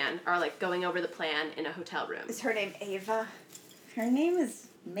Sebastian Stan, are, like, going over the plan in a hotel room. Is her name Ava? Her name is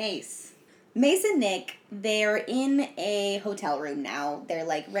Mace. Mace and Nick, they're in a hotel room now. They're,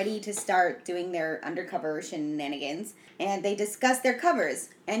 like, ready to start doing their undercover shenanigans. And they discuss their covers.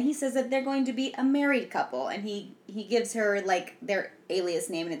 And he says that they're going to be a married couple. And he gives her, like, their alias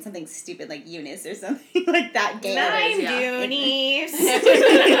name. And it's something stupid like Eunice or something like that. I'm Eunice.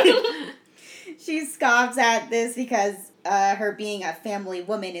 She scoffs at this because her being a family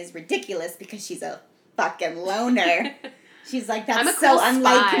woman is ridiculous because she's a fucking loner. She's like, that's I'm a so cool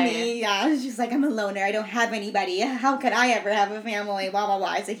unlike spy. me. Yeah, she's like, I'm a loner. I don't have anybody. How could I ever have a family? Blah, blah,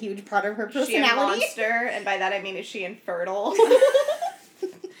 blah. It's a huge part of her Is she a personality. monster? And by that I mean, is she infertile?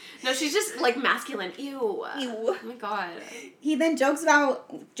 No, she's just, like, masculine. Ew. Ew. Oh, my God. He then jokes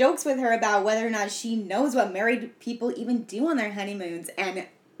with her about whether or not she knows what married people even do on their honeymoons. And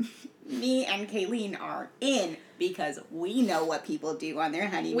Me and Kayleen are in because we know what people do on their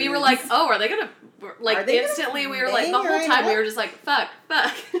honeymoon. We were like, oh, are they gonna, like, Are they gonna instantly, we were like, the bang whole right time we up? were just like, fuck.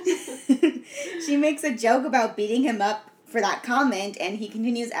 She makes a joke about beating him up for that comment, and he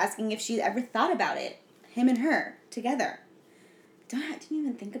continues asking if she's ever thought about it. Him and her, together. Didn't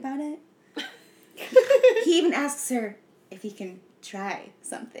even think about it. He even asks her if he can try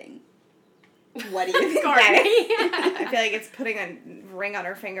something. What do you think? I feel like it's putting a ring on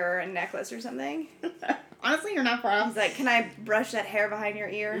her finger or a necklace or something. Honestly, you're not far off. He's like, can I brush that hair behind your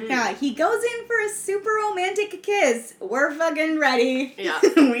ear? Yeah, he goes in for a super romantic kiss. We're fucking ready. Yeah.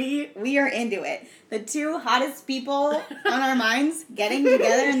 we are into it. The two hottest people on our minds getting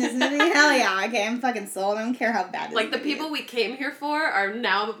together in this movie. Hell yeah. Okay, I'm fucking sold. I don't care how bad this Like, the movie people is. we came here for are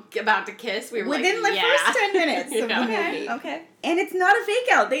now about to kiss. We were Within like, the yeah. first 10 minutes of Yeah. the movie. Okay. And it's not a fake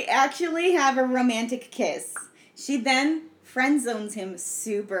out. They actually have a romantic kiss. She then friend zones him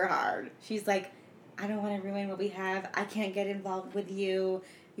super hard. She's like, I don't want to ruin what we have. I can't get involved with you.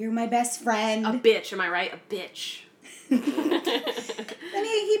 You're my best friend. A bitch, am I right? A bitch. Then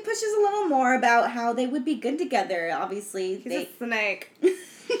he pushes a little more about how they would be good together. Obviously, He's a snake.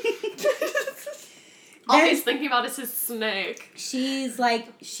 All Then he's thinking about is his snake. she's like,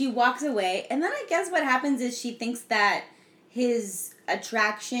 she walks away, and then I guess what happens is she thinks that his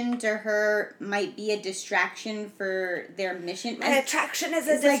attraction to her might be a distraction for their mission. My attraction is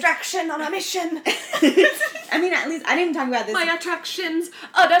a It's like- distraction on a mission. I mean, at least I didn't talk about this. My attraction's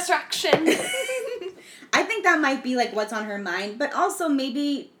a distraction. I think that might be like what's on her mind, but also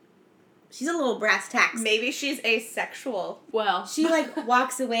maybe she's a little brass tacks. Maybe she's asexual. Well, She like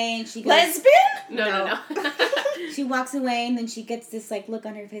walks away and she goes. Lesbian? no. She walks away and then she gets this like look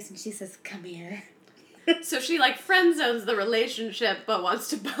on her face and she says, "Come here." So she, like, friend zones the relationship, but wants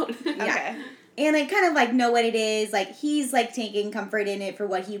to bone it. Yeah. Okay. And I kind of like know what it is. Like he's like taking comfort in it for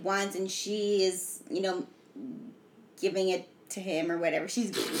what he wants, and she is, giving it to him or whatever. She's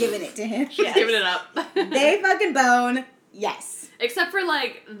giving it to him. She's giving it up. They fucking bone. Yes. Except for,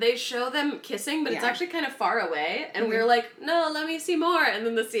 like, they show them kissing, but it's Yeah. actually kind of far away. And we were like, no, let me see more. And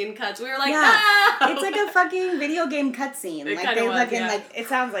then the scene cuts. We were like, Yeah. no! It's like a fucking video game cutscene. It Like kinda they was, fucking yeah. It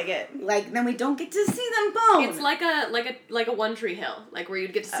sounds like it. like then we don't get to see them bone. It's like a One Tree Hill, like where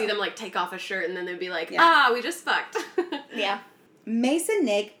you'd get to see them like take off a shirt and then they'd be like, Yeah. we just fucked. Yeah. Mace and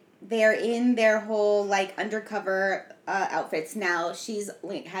Nick, they're in their whole like undercover outfits now. She's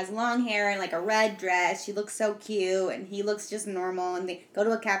like has long hair and like a red dress. She looks so cute, and he looks just normal. And they go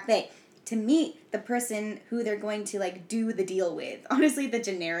to a cafe to meet the person who they're going to like do the deal with. Honestly, the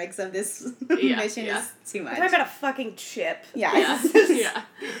generics of this mission yeah. is too much. We're talking about a fucking chip. Yeah. yeah.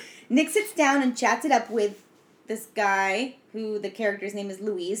 Nick sits down and chats it up with this guy who the character's name is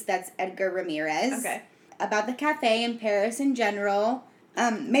Luis. That's Edgar Ramirez. Okay. About the cafe in Paris in general.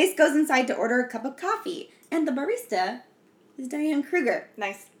 Mace goes inside to order a cup of coffee, and the barista is Diane Kruger,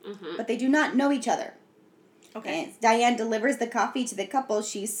 Nice. but they do not know each other. Okay. And as Diane delivers the coffee to the couple,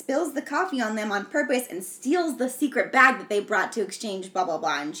 she spills the coffee on them on purpose and steals the secret bag that they brought to exchange blah blah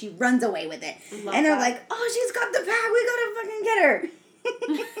blah, and she runs away with it. Love And they're that. like, "Oh, she's got the bag. We gotta fucking get her."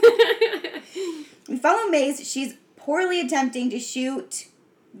 We follow Mace. She's poorly attempting to shoot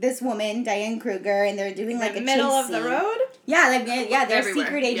this woman, Diane Kruger, and they're doing like the a middle chase of the scene. road? Yeah, they're Everywhere,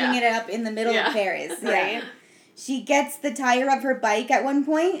 secret aging yeah. it up in the middle Yeah. of Paris. Right. Yeah. She gets the tire of her bike at one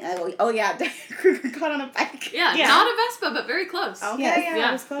point. Oh yeah, Diane Kruger got on a bike. Yeah, Yeah. not a Vespa, but very close. Okay, Yes. yeah, Yeah.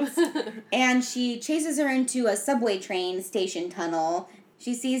 that was close. And she chases her into a subway train station tunnel.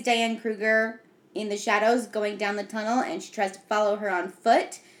 She sees Diane Kruger in the shadows going down the tunnel, and she tries to follow her on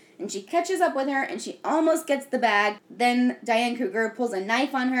foot. And she catches up with her, and she almost gets the bag. Then Diane Kruger pulls a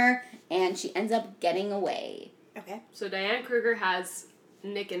knife on her, and she ends up getting away. Okay. So Diane Kruger has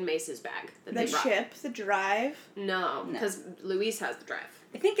Nick and Mace's bag that The they brought. ship, the drive. No, No. because Luis has the drive.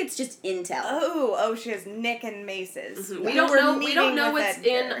 I think it's just intel. Oh, she has Nick and Mace's. Mhm. Who We don't were know. We meeting don't know with what's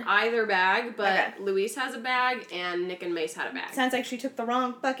Edgar. in either bag, but Okay. Luis has a bag and Nick and Mace had a bag. Sounds like she took the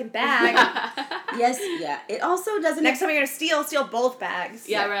wrong fucking bag. Yes, yeah. It also doesn't... Next time you're gonna steal both bags.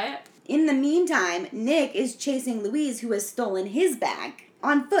 yeah, right. In the meantime, Nick is chasing Louise, who has stolen his bag,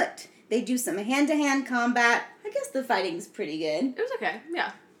 on foot. They do some hand-to-hand combat. I guess the fighting's pretty good. It was okay.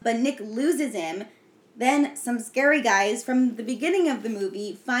 Yeah. But Nick loses him. Then some scary guys from the beginning of the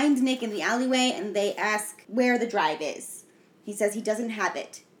movie find Nick in the alleyway and they ask where the drive is. He says he doesn't have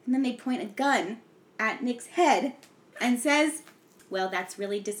it. And then they point a gun at Nick's head and says, "Well, that's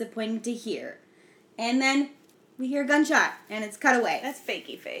really disappointing to hear." And then we hear a gunshot and it's cut away. That's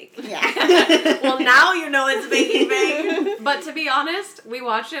fakey fake. Yeah. Well, now you know it's fakey fake. But to be honest, we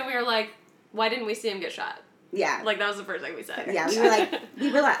watched it and we were like, why didn't we see him get shot? Yeah. Like, that was the first thing we said. Yeah,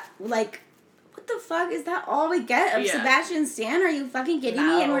 we were like, what the fuck? Is that all we get of Yeah. Sebastian Stan? Are you fucking kidding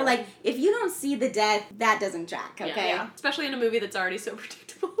me? And we're like, if you don't see the death, that doesn't track, okay? Yeah. Especially in a movie that's already so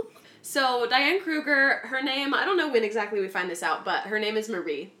predictable. So, Diane Kruger, her name, I don't know when exactly we find this out, but her name is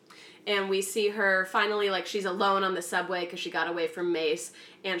Marie. And we see her finally, like, she's alone on the subway because she got away from Mace.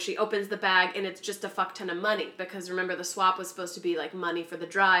 And she opens the bag, and it's just a fuck ton of money. Because remember, the swap was supposed to be, like, money for the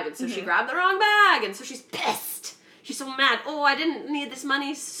drive. And so she grabbed the wrong bag. And so she's pissed. She's so mad. Oh, I didn't need this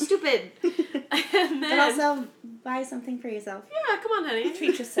money. Stupid. And then, But also, buy something for yourself. yeah, come on, honey.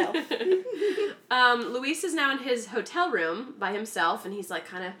 Treat yourself. Luis is now in his hotel room by himself, and he's, like,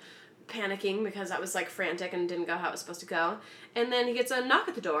 kind of panicking because that was, like, frantic and didn't go how it was supposed to go. And then he gets a knock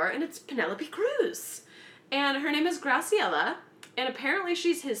at the door, and it's Penelope Cruz. And her name is Graciela, and apparently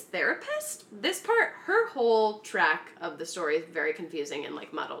she's his therapist. This part, her whole track of the story is very confusing and,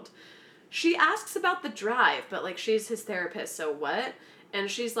 like, muddled. She asks about the drive, but, like, she's his therapist, so what?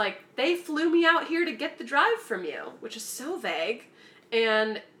 And she's like, they flew me out here to get the drive from you, which is so vague.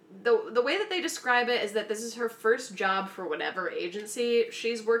 And the way that they describe it is that this is her first job for whatever agency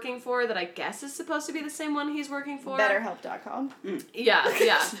she's working for that I guess is supposed to be the same one he's working for. BetterHelp.com.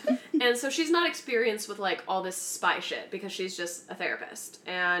 Yeah. And so she's not experienced with, like, all this spy shit because she's just a therapist.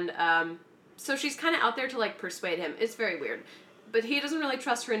 And so she's kind of out there to, like, persuade him. It's very weird. But he doesn't really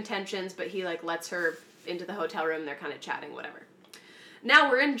trust her intentions, but he, like, lets her into the hotel room. They're kind of chatting, whatever. Now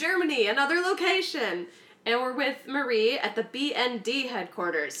we're in Germany, another location. And we're with Marie at the BND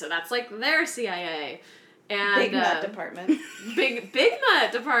headquarters. So that's, like, their CIA. And Big Nut Department. Big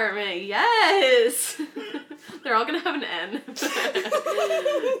Nut Department, yes! They're all gonna have an N.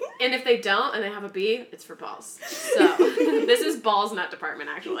 And if they don't, and they have a B, it's for balls. So, this is Balls Nut Department,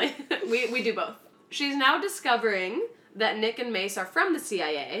 actually. We do both. She's now discovering that Nick and Mace are from the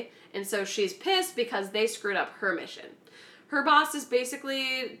CIA, and so she's pissed because they screwed up her mission. Her boss is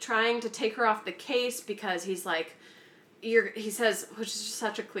basically trying to take her off the case because he's like, he says, which is just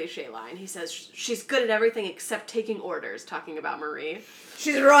such a cliche line, he says, she's good at everything except taking orders, talking about Marie.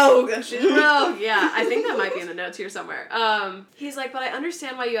 She's rogue. She's rogue, yeah. I think that might be in the notes here somewhere. He's like, but I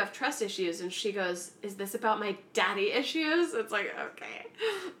understand why you have trust issues. And she goes, is this about my daddy issues? It's like, okay.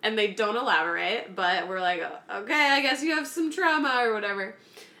 And they don't elaborate, but we're like, okay, I guess you have some trauma or whatever.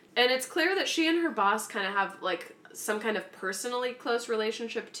 And it's clear that she and her boss kind of have, like, some kind of personally close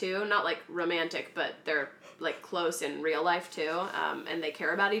relationship, too. Not, like, romantic, but they're, like, close in real life, too. And they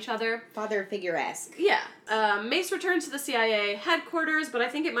care about each other. Father figure-esque. Yeah. Mace returns to the CIA headquarters, but I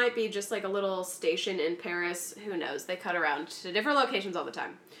think it might be just, like, a little station in Paris. Who knows? They cut around to different locations all the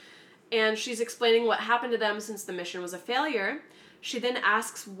time. And she's explaining what happened to them since the mission was a failure. She then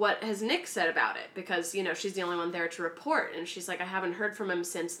asks what has Nick said about it, because, you know, she's the only one there to report. And she's like, I haven't heard from him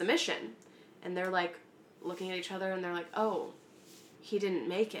since the mission. And they're, like, looking at each other, and they're like, oh, he didn't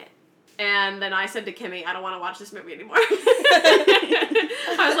make it. And then I said to Kimmy, I don't want to watch this movie anymore.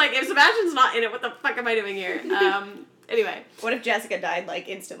 I was like, if Sebastian's not in it, what the fuck am I doing here? Anyway. What if Jessica died, like,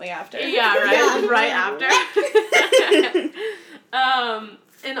 instantly after? Yeah, right? Yeah. Right after.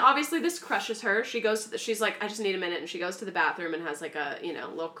 And obviously this crushes her. She's like, I just need a minute. And she goes to the bathroom and has, like, a, you know,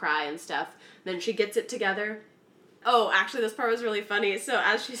 little cry and stuff. Then she gets it together. Oh, actually, this part was really funny. So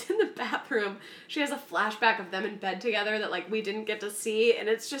as she's in the bathroom, she has a flashback of them in bed together that, like, we didn't get to see. And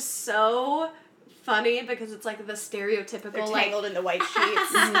it's just so funny because it's, like, the stereotypical, They're like... tangled in the white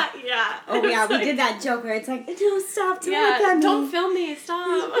sheets. Yeah. Oh, yeah, we Like, did that joke where it's like, no, stop, don't Yeah, look at me. don't film me,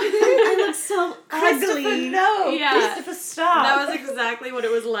 stop. I look so ugly. No. Yeah. Christopher, stop. That was exactly what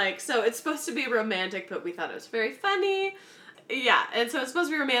it was like. So it's supposed to be romantic, but we thought it was very funny. Yeah, and so it's supposed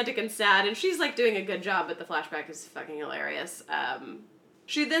to be romantic and sad, and she's, like, doing a good job, but the flashback is fucking hilarious.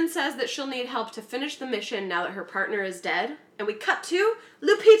 She then says that she'll need help to finish the mission now that her partner is dead, and we cut to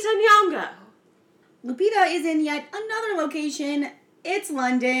Lupita Nyong'o. Lupita is in yet another location. It's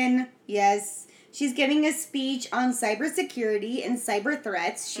London. Yes. She's giving a speech on cybersecurity and cyber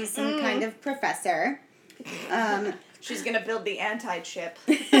threats. She's some kind of professor. She's gonna build the anti-chip.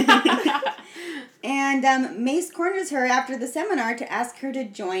 And Mace corners her after the seminar to ask her to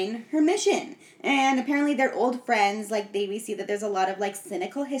join her mission. And apparently they're old friends. Like, we see that there's a lot of, like,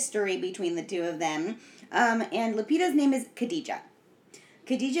 cynical history between the two of them. And Lupita's name is Khadija.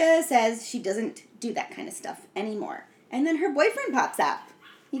 Khadija says she doesn't do that kind of stuff anymore. And then her boyfriend pops up.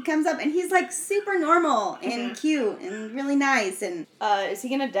 He comes up and he's, like, super normal and cute and really nice. And Is he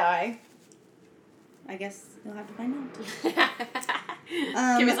gonna die? I guess you'll have to find out.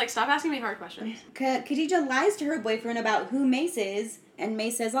 Kimmy's like, stop asking me hard questions. Khadija lies to her boyfriend about who Mace is, and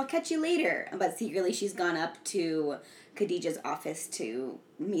Mace says, I'll catch you later. But secretly she's gone up to Khadija's office to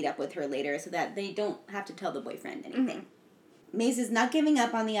meet up with her later so that they don't have to tell the boyfriend anything. Mace is not giving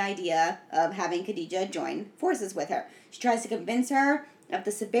up on the idea of having Khadija join forces with her. She tries to convince her of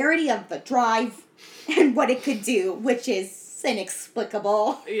the severity of the drive and what it could do, which is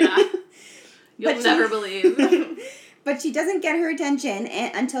inexplicable. Yeah. You'll never believe. But she doesn't get her attention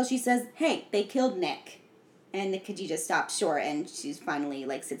until she says, hey, they killed Nick. And Khadija stops short and she's finally,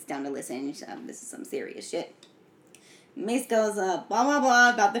 sits down to listen. This is some serious shit. Mace goes, blah, blah,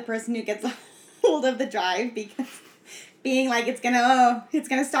 blah, about the person who gets a hold of the drive because being like, it's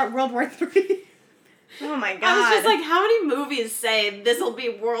gonna start World War III. Oh my god. I was just like, how many movies say this will be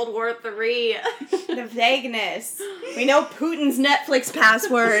World War III? The vagueness. We know Putin's Netflix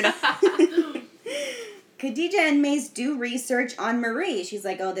password. Khadija and Mace do research on Marie. She's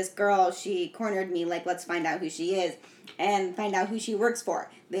like, oh, this girl, she cornered me. Let's find out who she is and find out who she works for.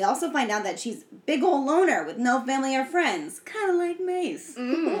 They also find out that she's a big old loner with no family or friends. Kind of like Mace.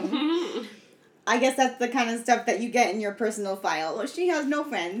 I guess that's the kind of stuff that you get in your personal file. Well, she has no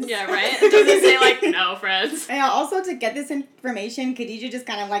friends. Yeah, right? Does it say, no friends? And also, to get this information, Khadija just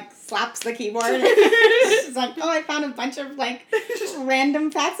kind of, slaps the keyboard. She's like, oh, I found a bunch of,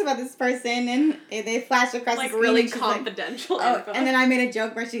 random facts about this person, and they flash across the screen. Really and she's confidential like, info. and then I made a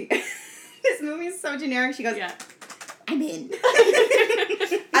joke where this movie is so generic, she goes, Yeah. I'm in.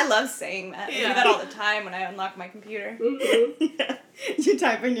 I love saying that. I do that all the time when I unlock my computer. Yeah. You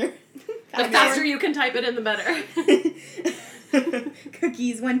type in your... The faster you can type it in, the better.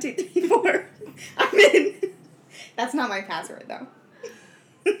 Cookies 1, 2, 3, 4. I'm in. That's not my password, though.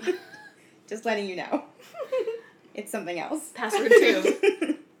 Just letting you know. It's something else. Password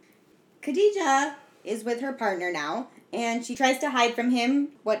 2. Khadija is with her partner now, and she tries to hide from him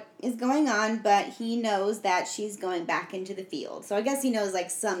what is going on, but he knows that she's going back into the field. So I guess he knows,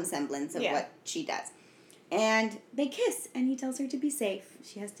 some semblance of what she does. And they kiss, and he tells her to be safe.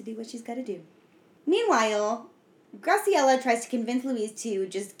 She has to do what she's got to do. Meanwhile, Graciela tries to convince Louise to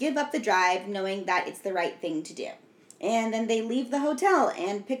just give up the drive, knowing that it's the right thing to do. And then they leave the hotel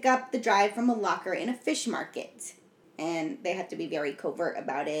and pick up the drive from a locker in a fish market. And they have to be very covert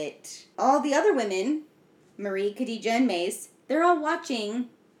about it. All the other women, Marie, Khadija, and Mace, they're all watching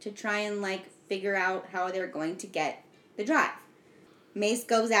to try and, figure out how they're going to get the drive. Mace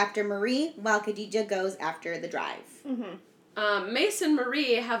goes after Marie, while Khadija goes after the drive. Mace and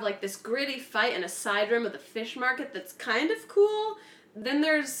Marie have, this gritty fight in a side room of the fish market that's kind of cool. Then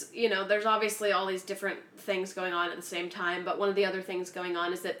there's obviously all these different things going on at the same time, but one of the other things going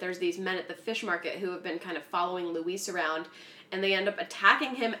on is that there's these men at the fish market who have been kind of following Luis around, and they end up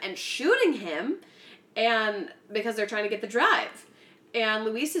attacking him and shooting him, and because they're trying to get the drive. And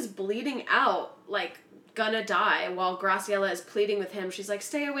Luis is bleeding out, gonna die, while Graciela is pleading with him. She's like,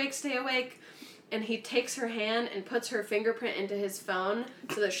 stay awake, stay awake. And he takes her hand and puts her fingerprint into his phone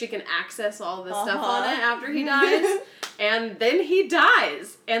so that she can access all the stuff on it after he dies. And then he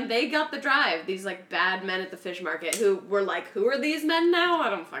dies. And they got the drive. These, bad men at the fish market who were who are these men now? I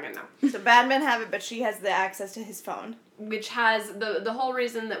don't fucking know. So bad men have it, but she has the access to his phone. Which has, the whole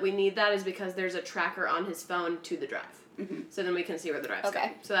reason that we need that is because there's a tracker on his phone to the drive. So then we can see where the drive's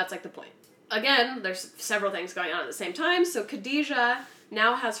going. So that's, the point. Again, there's several things going on at the same time. So Khadija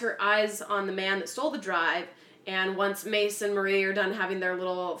now has her eyes on the man that stole the drive, and once Mace and Marie are done having their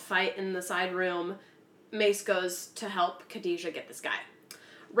little fight in the side room, Mace goes to help Khadija get this guy.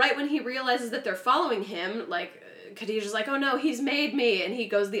 Right when he realizes that they're following him, Khadijah's like, oh no, he's made me, and he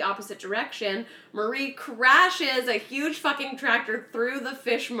goes the opposite direction. Marie crashes a huge fucking tractor through the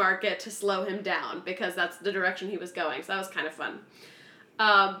fish market to slow him down, because that's the direction he was going, so that was kind of fun.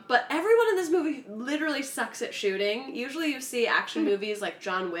 But everyone in this movie literally sucks at shooting. Usually you see action movies like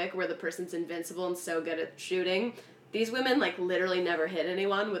John Wick where the person's invincible and so good at shooting. These women, literally never hit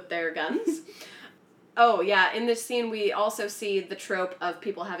anyone with their guns. Oh, yeah, in this scene we also see the trope of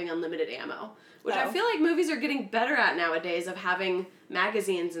people having unlimited ammo, which I feel like movies are getting better at nowadays, of having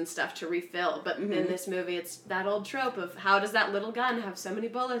magazines and stuff to refill. But in this movie, it's that old trope of how does that little gun have so many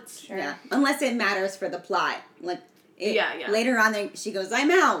bullets? Sure. Yeah, unless it matters for the plot. Yeah. Later on, she goes, I'm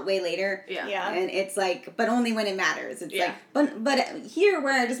out, way later. Yeah. And it's but only when it matters. It's but here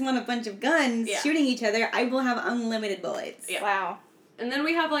where I just want a bunch of guns shooting each other, I will have unlimited bullets. Yeah. Wow. And then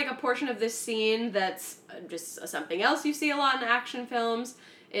we have, a portion of this scene that's just something else you see a lot in action films,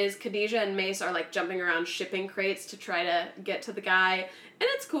 is Khadija and Mace are, jumping around shipping crates to try to get to the guy. And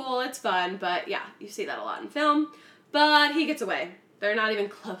it's cool, it's fun, but yeah, you see that a lot in film. But he gets away. They're not even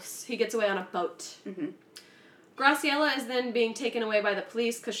close. He gets away on a boat. Graciela is then being taken away by the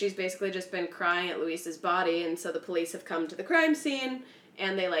police because she's basically just been crying at Luis's body, and so the police have come to the crime scene,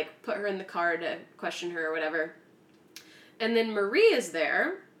 and they, like, put her in the car to question her or whatever. And then Marie is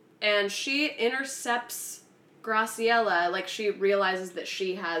there, and she intercepts Graciela, like, she realizes that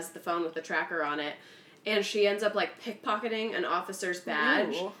she has the phone with the tracker on it, and she ends up, like, pickpocketing an officer's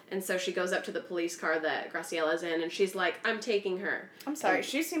badge, and so she goes up to the police car that Graciela's in, and she's like, I'm taking her. I'm sorry,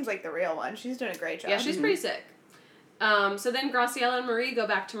 she seems like the real one. She's doing a great job. Yeah, she's pretty sick. So then Graciela and Marie go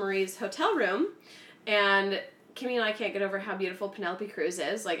back to Marie's hotel room, and Kimmy and I can't get over how beautiful Penelope Cruz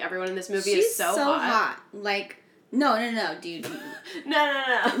is. Like, everyone in this movie is so hot. Like, no, dude.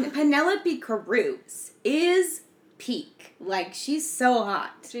 No. Penelope Cruz is peak. Like, she's so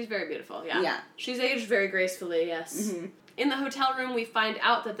hot. She's very beautiful, yeah. Yeah. She's aged very gracefully, yes. Mm-hmm. In the hotel room, we find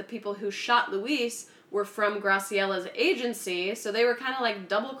out that the people who shot Luis were from Graciela's agency, so they were kind of, like,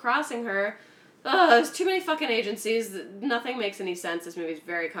 double-crossing her. There's too many fucking agencies. Nothing makes any sense. This movie's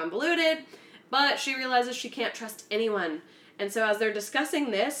very convoluted. But she realizes she can't trust anyone. And so as they're discussing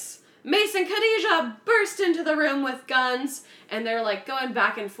this, Mace and Khadijah burst into the room with guns, and they're, like, going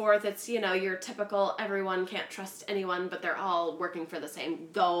back and forth. It's, you know, your typical everyone can't trust anyone, but they're all working for the same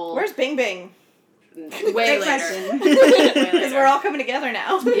goal. Where's Bing Bing? Way later. Because we're all coming together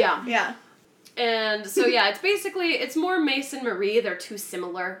now. Yeah. Yeah. And so, yeah, it's more Mace and Marie. They're too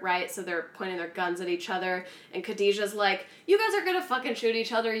similar, right? So they're pointing their guns at each other. And Khadijah's like, you guys are gonna fucking shoot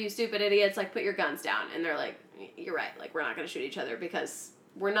each other, you stupid idiots. Like, put your guns down. And they're like, you're right. Like, we're not gonna shoot each other because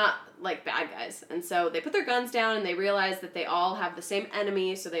we're not, like, bad guys. And so they put their guns down and they realize that they all have the same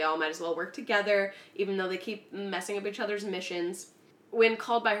enemy, so they all might as well work together, even though they keep messing up each other's missions. When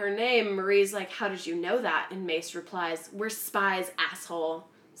called by her name, Marie's like, how did you know that? And Mace replies, we're spies, asshole.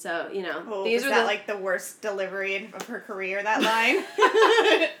 So, you know, these are like the worst delivery of her career, that line?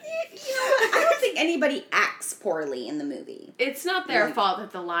 I don't think anybody acts poorly in the movie. It's not their fault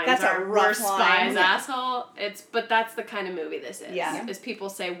that the lines that's are a rough we're spies, line. asshole. But that's the kind of movie this is. Yeah. Is people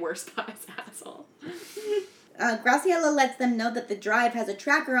say we're spies, asshole. Graciela lets them know that the drive has a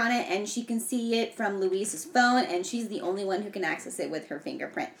tracker on it, and she can see it from Luis's phone, and she's the only one who can access it with her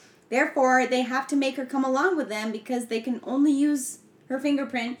fingerprint. Therefore, they have to make her come along with them because they can only use her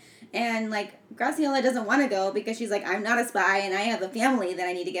fingerprint, and, like, Graciela doesn't want to go because she's like, I'm not a spy, and I have a family that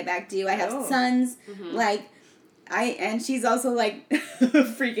I need to get back to. I have sons. Mm-hmm. And she's also, like,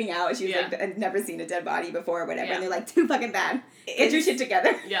 freaking out. She's like, I've never seen a dead body before or whatever. Yeah. And they're like, too fucking bad. Get your shit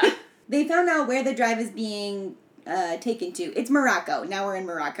together. Yeah. They found out where the drive is being taken to. It's Morocco. Now we're in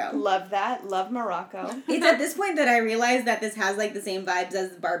Morocco. Love that. Love Morocco. It's at this point that I realized that this has, like, the same vibes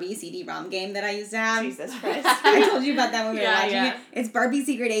as the Barbie CD-ROM game that I used to have. Jesus Christ. I told you about that when we were watching it. It's Barbie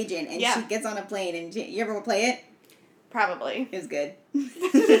Secret Agent, and she gets on a plane, and you ever play it? Probably. It was good.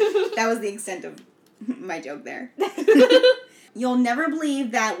 That was the extent of my joke there. You'll never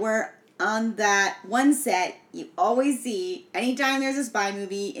believe that we're on that one set you always see anytime there's a spy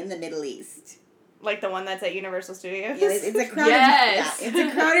movie in the Middle East. Like the one that's at Universal Studios? Yeah, it's a crowded it's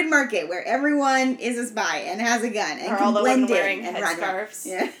a crowded market where everyone is a spy and has a gun and can blend in wearing and headscarves.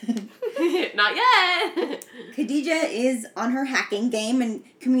 Yeah. Not yet. Khadijah is on her hacking game and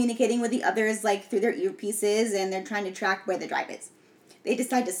communicating with the others, like, through their earpieces, and they're trying to track where the drive is. They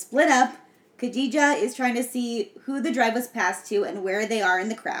decide to split up. Khadijah is trying to see who the drive was passed to and where they are in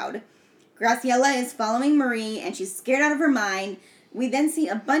the crowd. Graciela is following Marie, and she's scared out of her mind. We then see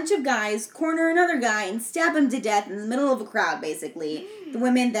a bunch of guys corner another guy and stab him to death in the middle of a crowd, basically. The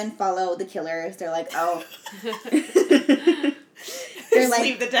women then follow the killers. They're like, oh. They're like,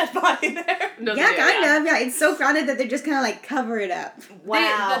 leave the dead body there. No, yeah, kind of. Yeah, it's so crowded that they're just kind of, like, cover it up.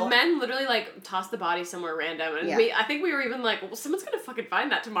 Wow. The men literally, like, toss the body somewhere random. And I think we were even like, well, someone's going to fucking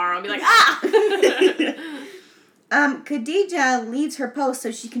find that tomorrow and be like, ah! Khadijah leaves her post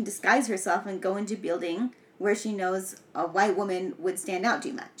so she can disguise herself and go into a building where she knows a white woman would stand out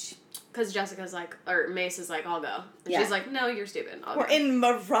too much. Because Jessica's like, or Mace is like, I'll go. And she's like, no, you're stupid. We're in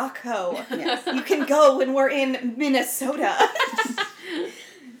Morocco. Yes. You can go when we're in Minnesota.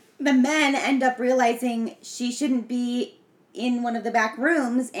 The men end up realizing she shouldn't be in one of the back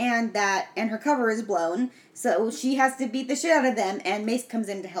rooms and her cover is blown. So she has to beat the shit out of them, and Mace comes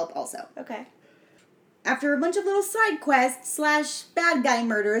in to help also. Okay. After a bunch of little side quests / bad guy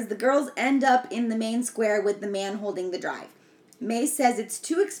murders, the girls end up in the main square with the man holding the drive. Mace says it's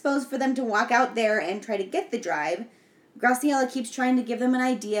too exposed for them to walk out there and try to get the drive. Graciela keeps trying to give them an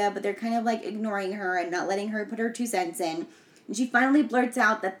idea, but they're kind of, like, ignoring her and not letting her put her 2 cents in. And she finally blurts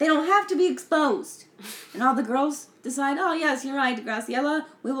out that they don't have to be exposed. And all the girls decide, oh, yes, you're right, Graciela.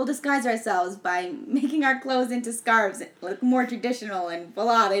 We will disguise ourselves by making our clothes into scarves, look more traditional, and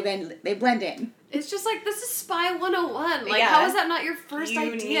voila, they blend in. It's just like, this is Spy 101. Like, Yeah. how is that not your first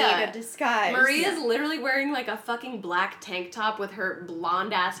You idea? need a disguise. Marie is literally wearing, like, a fucking black tank top with her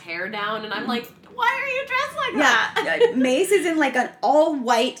blonde-ass hair down, and I'm like, why are you dressed like that? Yeah, Mace is in like an all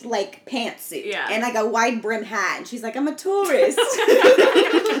white like pantsuit Yeah. and like a wide brim hat, and she's like, I'm a tourist.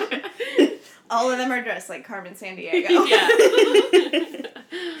 All of them are dressed like Carmen Sandiego. Yeah.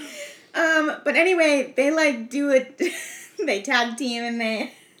 But anyway, they like do it. They tag team and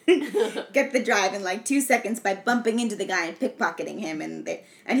they get the drive in like 2 seconds by bumping into the guy and pickpocketing him, and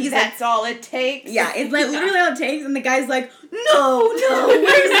he's like, That's all it takes. yeah, it's like literally all it takes, and the guy's like, no,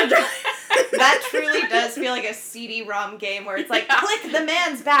 where's the drive? That truly does feel like a CD-ROM game where it's like, click the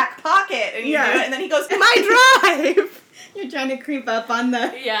man's back pocket, and you do it, and then he goes, my drive! You're trying to creep up on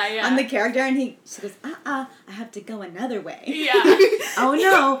the Yeah. on the character, and she goes, I have to go another way. Yeah. Oh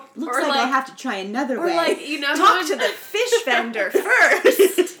no, looks Or like I like- have to try another Or, way. like, you know how Talk in- to the fish vendor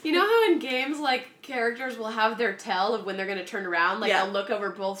first! You know how in games, like, characters will have their tell of when they're gonna turn around? Like, Yeah. they'll look over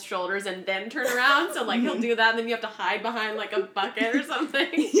both shoulders and then turn around? So, like, he'll do that, and then you have to hide behind, like, a bucket or something.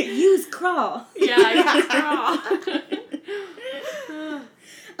 Use crawl. Yeah, you draw.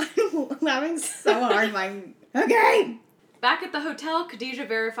 I'm laughing so hard. Okay. Back at the hotel, Khadijah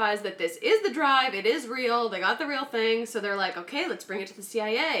verifies that this is the drive, it is real, they got the real thing, so they're like, okay, let's bring it to the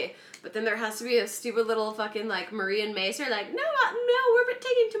CIA. But then there has to be a stupid little fucking, like, Marie and Mace are like, no, we're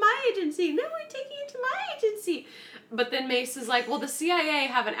taking it to my agency. No, we're taking it to my agency. But then Mace is like, well, the CIA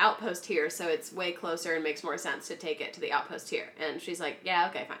have an outpost here, so it's way closer and makes more sense to take it to the outpost here. And she's like, yeah,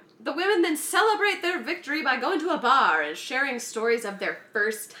 okay, fine. The women then celebrate their victory by going to a bar and sharing stories of their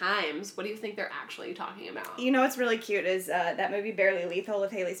first times. What do you think they're actually talking about? You know what's really cute is that movie Barely Lethal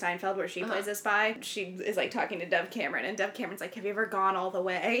with Haley Steinfeld where she plays a spy. She is like talking to Dove Cameron, and Dove Cameron's like, have you ever gone all the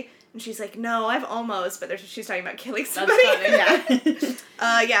way? And she's like, no, I've almost, but she's talking about killing somebody. funny.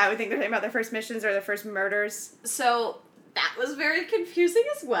 Yeah. Yeah, I would think they're talking about their first missions or their first murders. So that was very confusing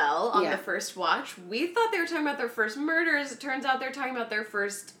as well on Yeah. the first watch. We thought they were talking about their first murders. It turns out they're talking about their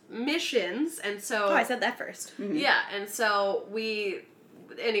first missions. And so... Oh, I said that first. Yeah, and so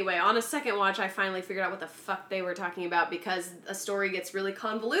anyway, on a second watch, I finally figured out what the fuck they were talking about because a story gets really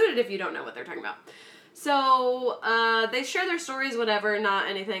convoluted if you don't know what they're talking about. So, they share their stories, whatever, not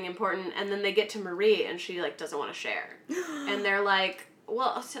anything important, and then they get to Marie, and she, like, doesn't want to share. And they're like,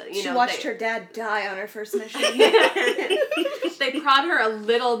 well, so, you She know... watched her dad die on her first mission. They prod her a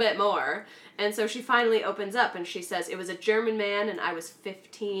little bit more, and so she finally opens up, and she says, it was a German man, and I was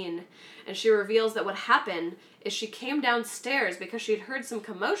 15. And she reveals that what happened is she came downstairs because she'd heard some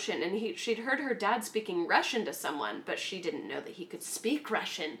commotion, and she'd heard her dad speaking Russian to someone, but she didn't know that he could speak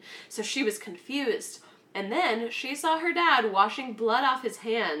Russian, so she was confused. And then she saw her dad washing blood off his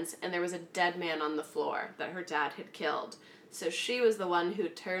hands, and there was a dead man on the floor that her dad had killed. So she was the one who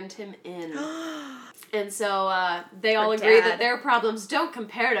turned him in. And so they all agree that their problems don't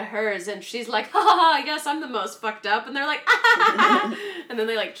compare to hers, and she's like, ha ha ha, yes, I'm the most fucked up. And they're like, ah, ha, ha, ha. And then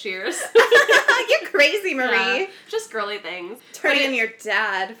they like cheers. You're crazy, Marie. Yeah, just girly things. Turning in your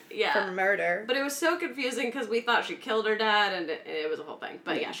dad Yeah. for murder. But it was so confusing because we thought she killed her dad, and it was a whole thing.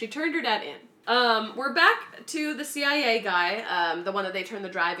 But yeah, she turned her dad in. We're back to the CIA guy, the one that they turned the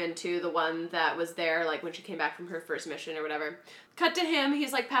drive into, the one that was there, like, when she came back from her first mission or whatever. Cut to him,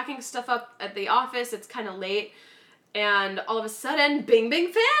 he's, like, packing stuff up at the office, it's kind of late, and all of a sudden, Bing Bing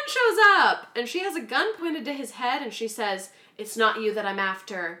Fan shows up! And she has a gun pointed to his head, and she says, it's not you that I'm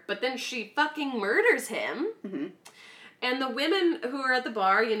after. But then she fucking murders him. Mm-hmm. And the women who are at the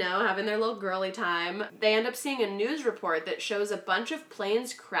bar, you know, having their little girly time, they end up seeing a news report that shows a bunch of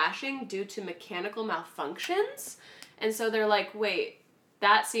planes crashing due to mechanical malfunctions. And so they're like, wait,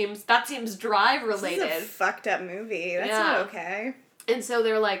 that seems drive related. This is a fucked up movie. That's Yeah. not okay. And so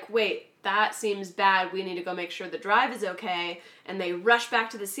they're like, wait, that seems bad. We need to go make sure the drive is okay. And they rush back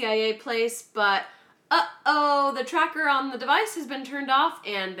to the CIA place, but uh-oh, the tracker on the device has been turned off,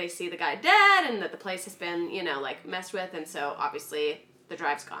 and they see the guy dead, and that the place has been, you know, like, messed with, and so, obviously, the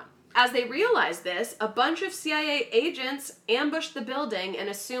drive's gone. As they realize this, a bunch of CIA agents ambush the building and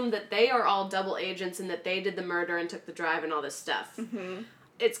assume that they are all double agents and that they did the murder and took the drive and all this stuff. Mm-hmm.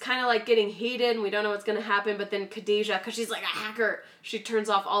 It's kind of like getting heated, and we don't know what's going to happen, but then Khadijah, because she's like a hacker, she turns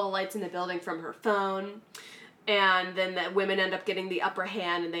off all the lights in the building from her phone. And then the women end up getting the upper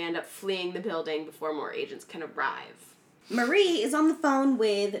hand, and they end up fleeing the building before more agents can arrive. Marie is on the phone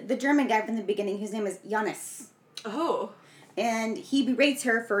with the German guy from the beginning, whose name is Jonas. Oh. And he berates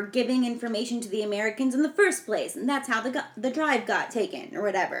her for giving information to the Americans in the first place, and that's how the drive got taken, or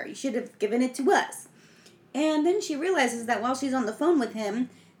whatever. You should have given it to us. And then she realizes that while she's on the phone with him,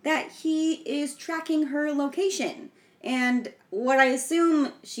 that he is tracking her location. And what I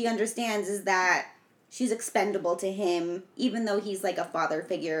assume she understands is that she's expendable to him, even though he's like a father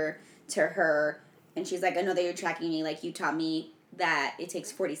figure to her. And she's like, I know that you're tracking me, like you taught me that it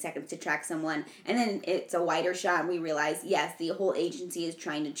takes 40 seconds to track someone. And then it's a wider shot and we realize, yes, the whole agency is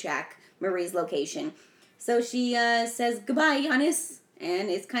trying to track Marie's location. So she says, goodbye, Giannis. And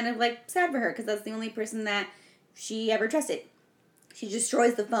it's kind of like sad for her because that's the only person that she ever trusted. She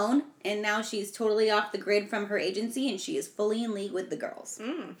destroys the phone and now she's totally off the grid from her agency and she is fully in league with the girls.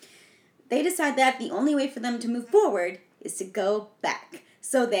 They decide that the only way for them to move forward is to go back.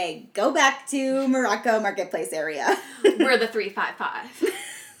 So they go back to Morocco Marketplace area. We're the 355.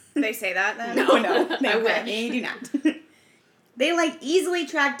 They say that then? No, I wish. they do not. They like easily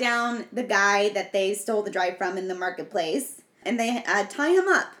track down the guy that they stole the drive from in the marketplace, and they tie him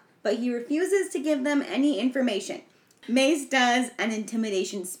up, but he refuses to give them any information. Mace does an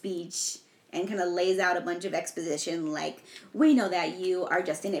intimidation speech and kind of lays out a bunch of exposition like, we know that you are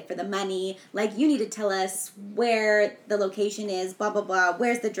just in it for the money, like you need to tell us where the location is, blah, blah, blah,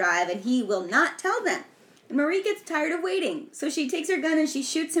 where's the drive, and he will not tell them. And Marie gets tired of waiting, so she takes her gun and she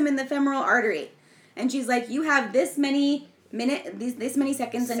shoots him in the femoral artery. And she's like, you have this many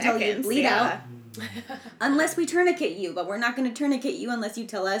seconds until you bleed out, unless we tourniquet you, but we're not going to tourniquet you unless you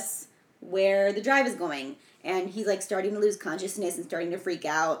tell us where the drive is going. And he's like starting to lose consciousness and starting to freak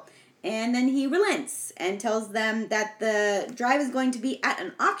out. And then he relents and tells them that the drive is going to be at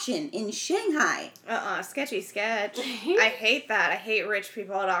an auction in Shanghai. Sketchy sketch. I hate that. I hate rich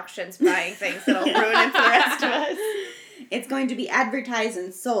people at auctions buying things that'll ruin it for the rest of us. It's going to be advertised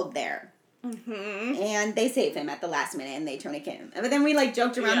and sold there. Mm-hmm. And they save him at the last minute and they tourniquet him. But then we like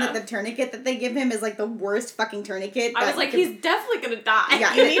joked around that the tourniquet that they give him is like the worst fucking tourniquet. I was like, he's definitely gonna die.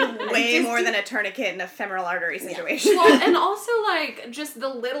 Yeah. You need way more than a tourniquet in a femoral artery situation. Well, and also, like, just the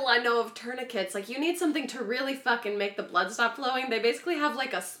little I know of tourniquets, like, you need something to really fucking make the blood stop flowing. They basically have,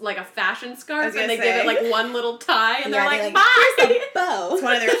 like a fashion scarf, and they give it, like, one little tie, and they're like, bye! Here's a bow. It's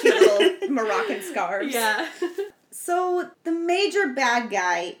one of their cute little Moroccan scarves. Yeah. So, the major bad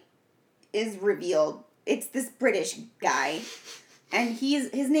guy is revealed. It's this British guy, and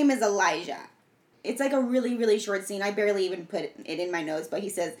his name is Elijah. It's like a really, really short scene. I barely even put it in my notes, but he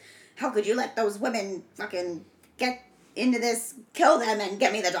says, how could you let those women fucking get into this, kill them, and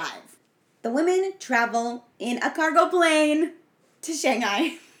get me the drive? The women travel in a cargo plane to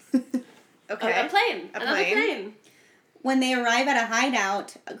Shanghai. Okay. Another plane. When they arrive at a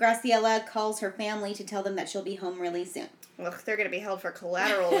hideout, Graciela calls her family to tell them that she'll be home really soon. Look, they're going to be held for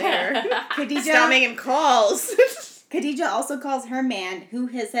collateral later. Khadija, Stop making calls. Khadija also calls her man, who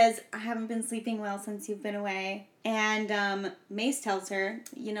says, I haven't been sleeping well since you've been away. And Mace tells her,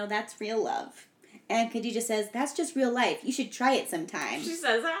 that's real love. And Khadija says, that's just real life. You should try it sometime. She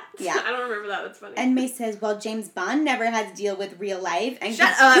says that? Yeah. I don't remember that. That's funny. And Mace says, well, James Bond never had to deal with real life. And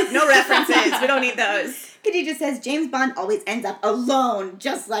Shut up. No references. We don't need those. Khadija says, James Bond always ends up alone,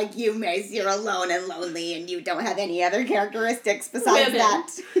 just like you, Mace. You're alone and lonely, and you don't have any other characteristics besides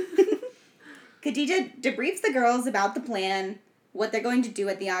that. Khadija debriefs the girls about the plan, what they're going to do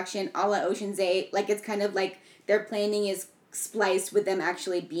at the auction, a la Ocean's 8. Like, it's kind of like their planning is spliced with them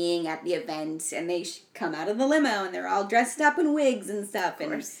actually being at the event, and they come out of the limo, and they're all dressed up in wigs and stuff,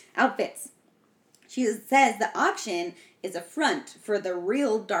 and outfits. She says the auction is a front for the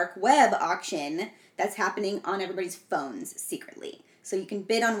real dark web auction that's happening on everybody's phones secretly. So you can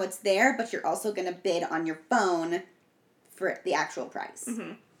bid on what's there, but you're also going to bid on your phone for the actual price.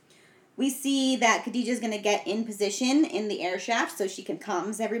 Mm-hmm. We see that Khadijah's going to get in position in the air shaft so she can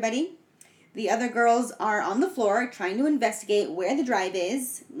comms everybody. The other girls are on the floor trying to investigate where the drive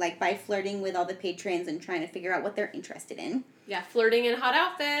is, like by flirting with all the patrons and trying to figure out what they're interested in. Yeah, flirting in hot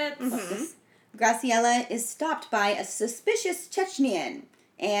outfits. Mm-hmm. Graciela is stopped by a suspicious Chechnyan,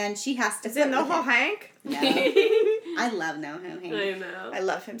 and she has to Is it flirt with Noho him. Hank? No. I love Noho Hank. I know. I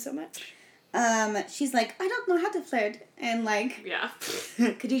love him so much. She's like, I don't know how to flirt. And like, Yeah.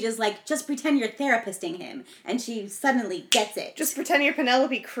 Khadijah's like, just pretend you're therapizing him. And she suddenly gets it. Just pretend you're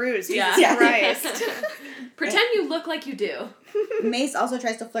Penelope Cruz. Jesus Yeah. Christ. Pretend you look like you do. Mace also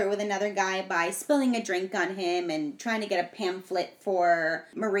tries to flirt with another guy by spilling a drink on him and trying to get a pamphlet for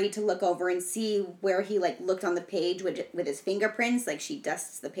Marie to look over and see where he like looked on the page with his fingerprints. Like she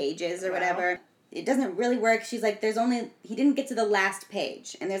dusts the pages or whatever. It doesn't really work. She's like, he didn't get to the last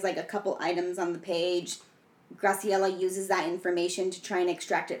page. And there's like a couple items on the page. Graciela uses that information to try and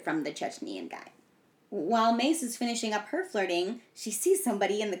extract it from the Chechnyan guy. While Mace is finishing up her flirting, she sees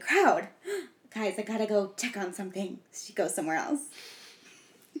somebody in the crowd. Guys, I gotta go check on something. She goes somewhere else.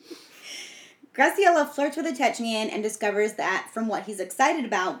 Graciela flirts with a Chechnyan and discovers that, from what he's excited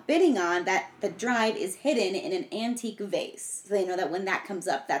about bidding on, that the drive is hidden in an antique vase. So they know that when that comes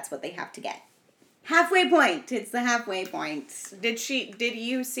up, that's what they have to get. Halfway point. It's the halfway point. Did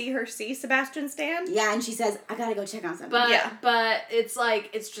you see her see Sebastian Stan? Yeah, and she says, I gotta go check on something. But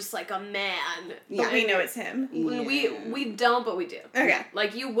it's just like a man. Yeah. But we know it's him. We don't, but we do. Okay.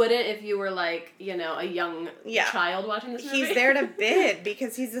 Like, you wouldn't if you were, like, you know, a young child watching this movie. He's there to bid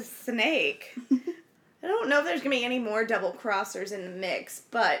because he's a snake. I don't know if there's going to be any more double crossers in the mix,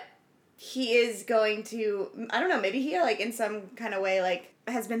 but he is going to, I don't know, maybe he, like, in some kind of way, like,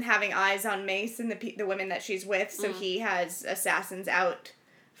 has been having eyes on Mace and the women that she's with, so he has assassins out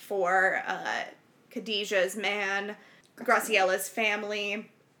for Khadijah's man, Graciela's family,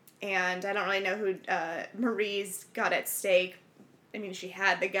 and I don't really know who Marie's got at stake. I mean, she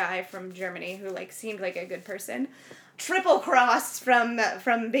had the guy from Germany who, like, seemed like a good person. Triple cross from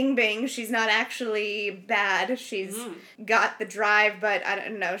Bing Bing. She's not actually bad. She's got the drive, but I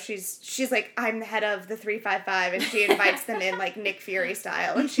don't know. She's like, I'm the head of the 355, and she invites them in like Nick Fury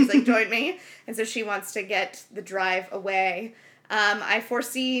style, and she's like, join me. And so she wants to get the drive away. I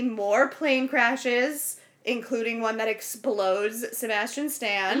foresee more plane crashes, including one that explodes Sebastian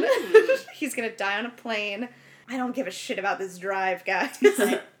Stan. He's gonna die on a plane. I don't give a shit about this drive, guys.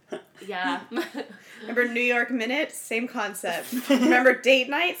 Yeah. Remember New York Minute? Same concept. Remember Date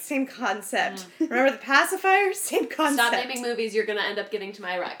Night? Same concept. Remember The Pacifier? Same concept. Stop naming movies, you're gonna end up getting to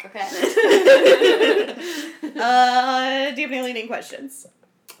my wreck, okay? Do you have any leading questions?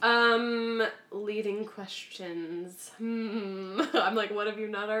 Leading questions. I'm like, what have you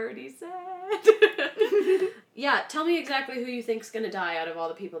not already said? Yeah, tell me exactly who you think's gonna die out of all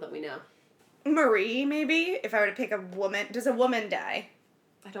the people that we know. Marie, maybe? If I were to pick a woman. Does a woman die?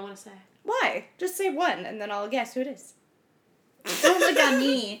 I don't want to say. Why? Just say one, and then I'll guess who it is. Don't look at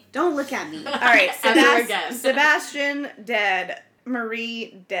me. Don't look at me. All right, Ever again. Sebastian, dead.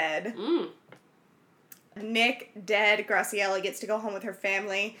 Marie, dead. Nick, dead. Graciela gets to go home with her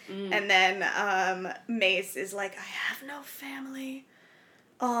family. And then Mace is like, I have no family.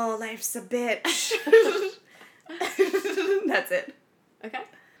 Oh, life's a bitch. That's it. Okay.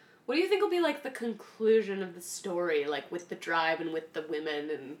 What do you think will be, like, the conclusion of the story, like, with the drive and with the women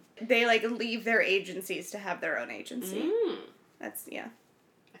and... They, like, leave their agencies to have their own agency. That's, yeah.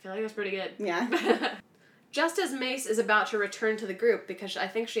 I feel like that's pretty good. Yeah. Just as Mace is about to return to the group, because I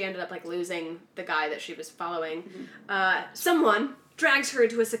think she ended up, like, losing the guy that she was following, someone drags her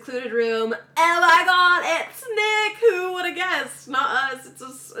into a secluded room. Oh my god, it's Nick! Who would have guessed? Not us. It's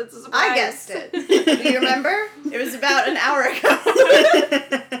a surprise. I guessed it. Do you remember? It was about an hour ago.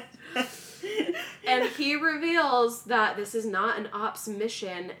 And he reveals that this is not an ops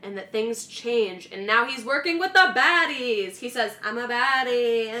mission and that things change, and now he's working with the baddies. He says, I'm a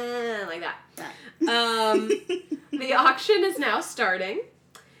baddie, like that. The auction is now starting.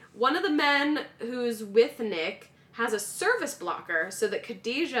 One of the men who's with Nick has a service blocker so that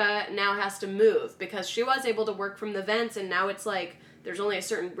Khadijah now has to move because she was able to work from the vents, and now it's like there's only a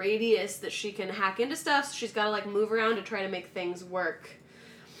certain radius that she can hack into stuff, so she's got to like move around to try to make things work.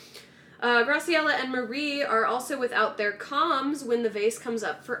 Graciela and Marie are also without their comms when the vase comes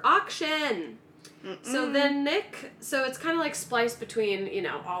up for auction. So then Nick, so it's kind of like spliced between, you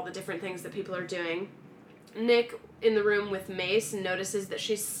know, all the different things that people are doing. Nick, in the room with Mace, notices that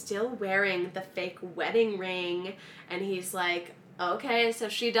she's still wearing the fake wedding ring, and he's like, okay, so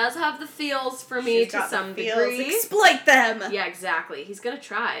she does have the feels for me to some degree. Exploit them! Yeah, exactly. He's gonna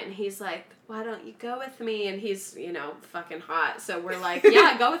try, and he's like, why don't you go with me? And he's, you know, fucking hot. So we're like,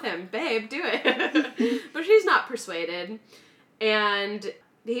 yeah, go with him. Babe, do it. But she's not persuaded. And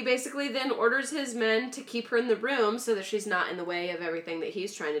he basically then orders his men to keep her in the room so that she's not in the way of everything that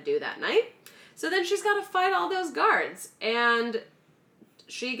he's trying to do that night. So then she's got to fight all those guards. And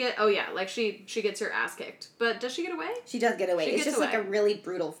she gets her ass kicked. But does she get away? She does get away. It's just away. like a really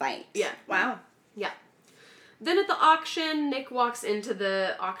brutal fight. Yeah. Wow. Yeah. Then at the auction, Nick walks into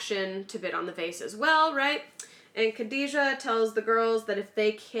the auction to bid on the vase as well, right? And Khadijah tells the girls that if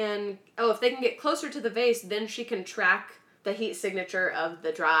they can get closer to the vase, then she can track the heat signature of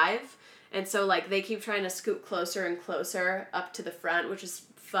the drive. And so, like, they keep trying to scoot closer and closer up to the front, which is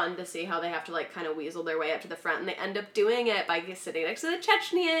fun to see how they have to, like, kind of weasel their way up to the front. And they end up doing it by sitting next to the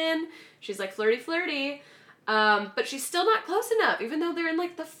Chechnyan. She's, like, flirty. But she's still not close enough, even though they're in,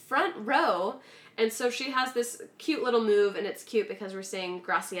 like, the front row. And so she has this cute little move, and it's cute because we're seeing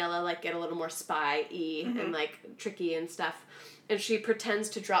Graciela, like, get a little more spy-y and, like, tricky and stuff. and she pretends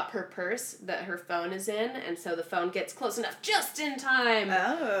to drop her purse that her phone is in, and so the phone gets close enough just in time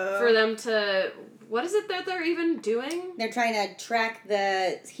for them to... What is it that they're even doing? They're trying to track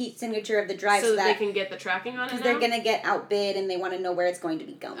the heat signature of the drive so that they can get the tracking on it. Because they're going to get outbid and they want to know where it's going to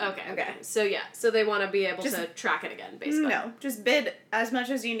be going. Okay. So they want to be able to track it again, basically. No, just bid as much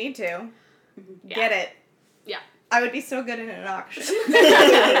as you need to. Mm-hmm. Yeah. Get it. Yeah. I would be so good in an auction.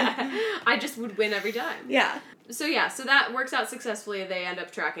 I just would win every time. Yeah. So that works out successfully. They end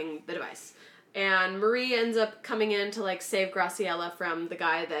up tracking the device. And Marie ends up coming in to, like, save Graciela from the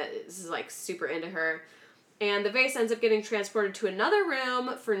guy that is, like, super into her. And the vase ends up getting transported to another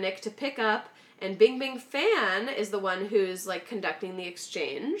room for Nick to pick up. And Bing Bing Fan is the one who's, like, conducting the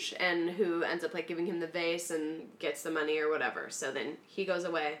exchange and who ends up, like, giving him the vase and gets the money or whatever. So then he goes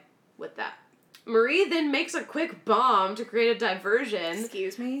away with that. Marie then makes a quick bomb to create a diversion.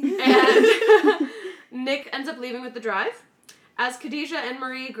 Excuse me? And Nick ends up leaving with the drive. As Khadijah and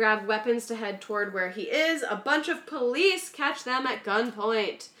Marie grab weapons to head toward where he is, a bunch of police catch them at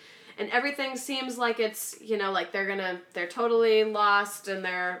gunpoint. And everything seems like it's, like they're totally lost and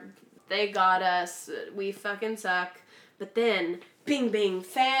they got us, we fucking suck. But then Bing Bing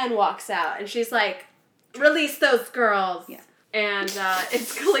Fan walks out and she's like, release those girls. Yeah. And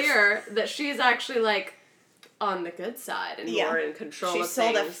it's clear that she's actually, like, on the good side and more in control of things. She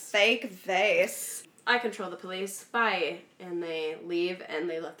sold a fake vase. I control the police. Bye. And they leave, and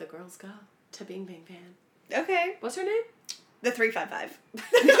they let the girls go to Bing Bing Fan. Okay. What's her name? The 355.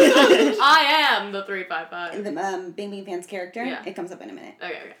 I am the 355. The Bing Bing Fan's character? Yeah. It comes up in a minute.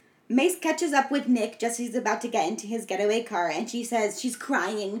 Okay. Mace catches up with Nick just as he's about to get into his getaway car, and she says she's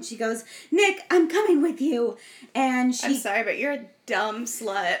crying. She goes, Nick, I'm coming with you. And I'm sorry, but you're a dumb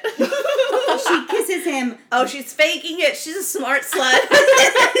slut. she kisses him. Oh, she's faking it. She's a smart slut.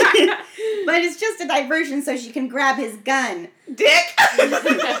 But it's just a diversion so she can grab his gun. Dick! So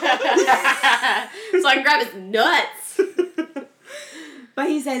I can grab his nuts. But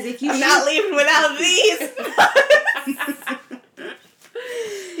he says, if you I'm not leaving without these.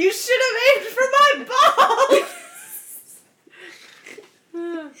 You should have aimed for my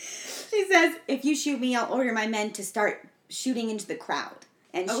balls! She says, if you shoot me, I'll order my men to start shooting into the crowd.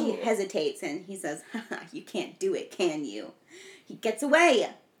 And she hesitates, and he says, you can't do it, can you? He gets away.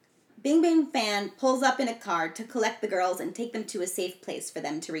 Bing Bing Fan pulls up in a car to collect the girls and take them to a safe place for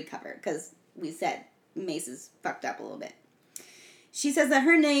them to recover, because we said Mace is fucked up a little bit. She says that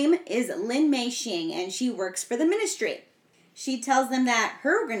her name is Lin Mei Xing, and she works for the ministry. She tells them that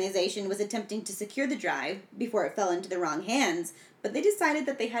her organization was attempting to secure the drive before it fell into the wrong hands, but they decided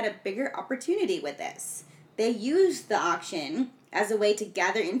that they had a bigger opportunity with this. They used the auction as a way to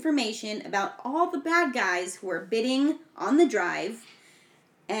gather information about all the bad guys who were bidding on the drive,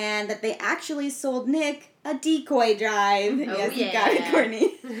 and that they actually sold Nick a decoy drive. Yes, you got it,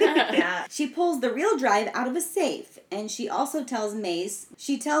 Courtney. Yeah. She pulls the real drive out of a safe, and she also tells Mace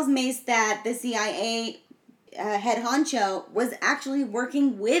that the CIA head honcho was actually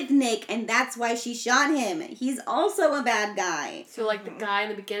working with Nick, and that's why she shot him. He's also a bad guy. So, like, the guy in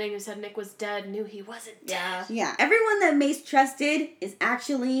the beginning who said Nick was dead knew he wasn't dead. Yeah. Everyone that Mace trusted is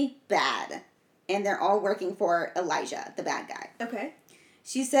actually bad, and they're all working for Elijah, the bad guy. Okay.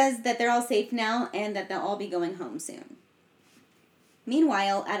 She says that they're all safe now and that they'll all be going home soon.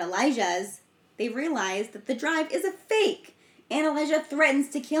 Meanwhile, at Elijah's, they realize that the drive is a fake. And Elijah threatens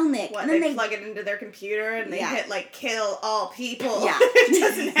to kill Nick. What, and then they plug it into their computer and they hit, like, kill all people. Yeah. It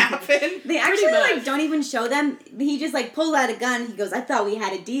doesn't happen. They actually, like, don't even show them. He just, like, pulls out a gun. He goes, I thought we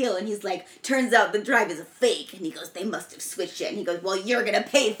had a deal. And he's like, turns out the drive is a fake. And he goes, they must have switched it. And he goes, well, you're going to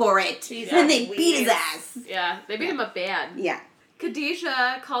pay for it. Jesus. And they beat his ass. Yeah, they beat him up bad. Yeah.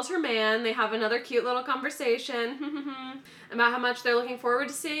 Khadijah calls her man. They have another cute little conversation about how much they're looking forward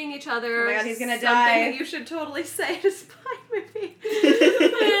to seeing each other. Oh my God, he's gonna Something die. that you should totally say to Spy Movie.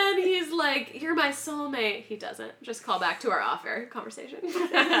 And he's like, you're my soulmate. He doesn't. Just call back to our offer conversation.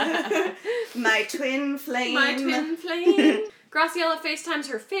 My twin flame. My twin flame. Graciela FaceTimes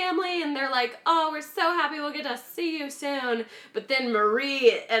her family, and they're like, oh, we're so happy we'll get to see you soon. But then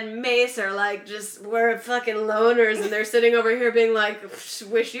Marie and Mace are like, we're fucking loners, and they're sitting over here being like,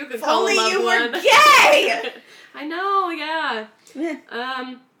 wish you could call Only a loved you one. were gay! I know, yeah.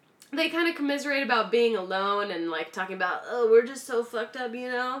 They kind of commiserate about being alone and, like, talking about, oh, we're just so fucked up, you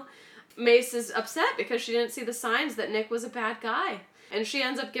know? Mace is upset because she didn't see the signs that Nick was a bad guy. And she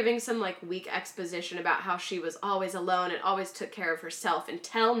ends up giving some, like, weak exposition about how she was always alone and always took care of herself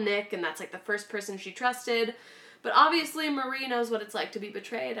until Nick, and that's, like, the first person she trusted. But obviously Marie knows what it's like to be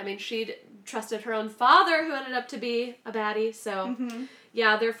betrayed. I mean, she'd trusted her own father, who ended up to be a baddie, so,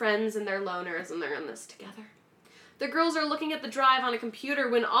 yeah, they're friends and they're loners and they're in this together. the girls are looking at the drive on a computer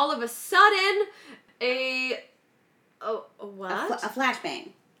when all of a sudden what? A flashbang.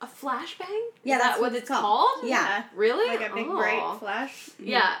 A flashbang? Yeah, Is that's that what it's called? Yeah. Really? Like a big bright flash.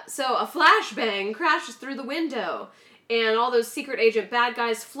 Yeah, so a flashbang crashes through the window, and all those secret agent bad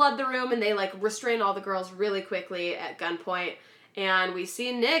guys flood the room, and they, like, restrain all the girls really quickly at gunpoint. And we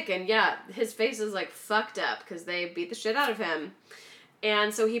see Nick, and yeah, his face is, like, fucked up, because they beat the shit out of him.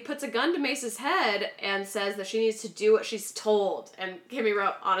 And so he puts a gun to Mace's head and says that she needs to do what she's told. And Kimmy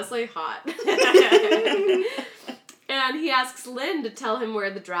wrote, honestly, hot. And he asks Lynn to tell him where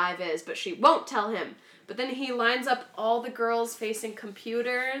the drive is, but she won't tell him. But then he lines up all the girls facing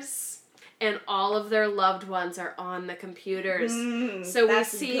computers, and all of their loved ones are on the computers. So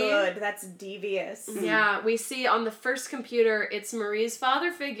that's we see... good. That's devious. Yeah, we see on the first computer, it's Marie's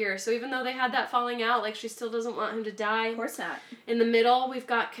father figure. So even though they had that falling out, like, she still doesn't want him to die. Of course not. In the middle, we've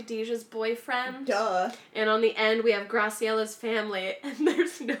got Khadijah's boyfriend. Duh. And on the end, we have Graciella's family, and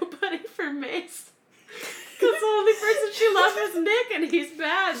there's nobody for Mace. Because the only person she loves is Nick, and he's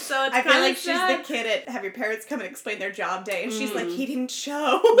bad, so it's I feel like sad. she's the kid at have your parents come and explain their job day, and she's like, he didn't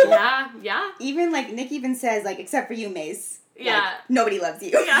show. Yeah. Even, like, Nick even says, like, except for you, Mace. Yeah. Like, nobody loves you.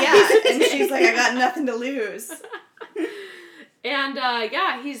 Yeah, and she's like, I got nothing to lose. And,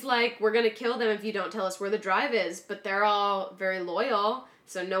 he's like, we're gonna kill them if you don't tell us where the drive is, but they're all very loyal,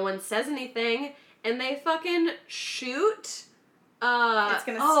 so no one says anything, and they fucking shoot...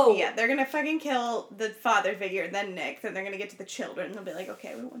 they're gonna fucking kill the father figure, then Nick, then they're gonna get to the children, and they'll be like,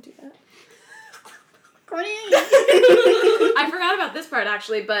 okay, we won't do that. I forgot about this part,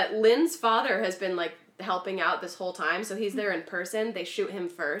 actually, but Lynn's father has been, like, helping out this whole time, so he's there in person. They shoot him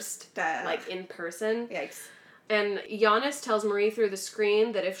first, like, in person. Yikes. And Giannis tells Marie through the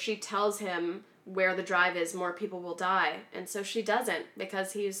screen that if she tells him where the drive is, more people will die. And so she doesn't,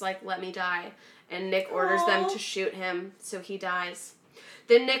 because he's like, let me die. And Nick orders them to shoot him, so he dies.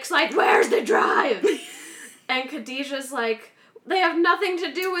 Then Nick's like, where's the drive? And Khadijah's like, they have nothing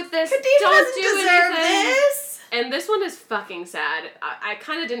to do with this. Khadijah Don't doesn't do deserve anything. this. And this one is fucking sad. I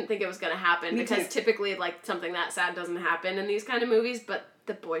kind of didn't think it was going to happen, Me because too. typically, like, something that sad doesn't happen in these kind of movies, but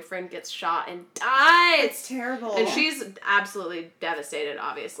the boyfriend gets shot and dies. It's terrible. And she's absolutely devastated,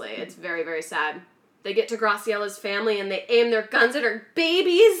 obviously. It's very, very sad. They get to Graciella's family and they aim their guns at her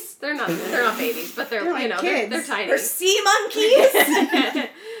babies. They're not babies, but they're like you know, kids. they're tiny. Her sea monkeys.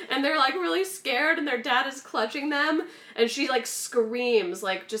 And they're like really scared and their dad is clutching them and she like screams,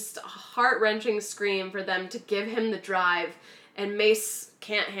 like just a heart-wrenching scream for them to give him the drive, and Mace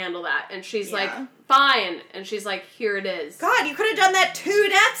can't handle that and she's like, fine, and she's like, here it is. God, you could have done that 2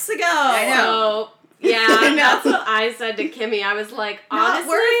 deaths ago. I know. So, yeah, that's what I said to Kimmy. I was like, Not honestly,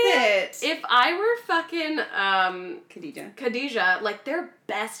 worth it. if I were fucking Khadijah, like, they're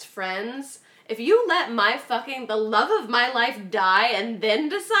best friends. If you let the love of my life die and then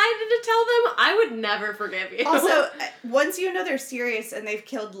decided to tell them, I would never forgive you. Also, once you know they're serious and they've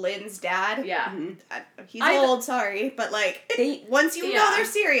killed Lynn's dad, yeah. He's old, sorry, but like, once you know they're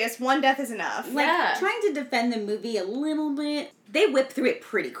serious, 1 death is enough. Like, trying to defend the movie a little bit, they whip through it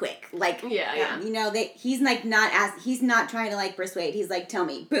pretty quick. Like, Yeah. you know, he's like he's not trying to like persuade. He's like, tell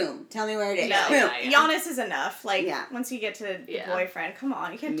me, boom, tell me where it is. No, boom. yeah. Giannis is enough. Like, once you get to the Yeah. boyfriend, come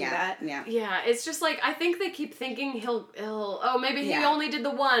on, you can't do that. Yeah. Yeah, it's just like, I think they keep thinking maybe he Yeah. only did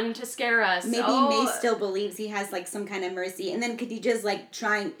the one to scare us. Maybe Mace still believes he has like some kind of mercy, and then Khadijah's like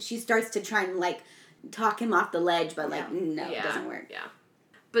she starts to try and like talk him off the ledge, but like no, it doesn't work. Yeah.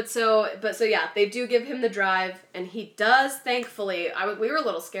 But so yeah, they do give him the drive, and he does, thankfully, we were a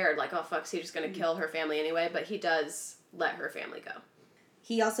little scared, like, oh fuck, is he just gonna kill her family anyway, but he does let her family go.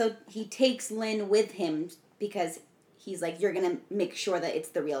 He takes Lynn with him because he's like, you're gonna make sure that it's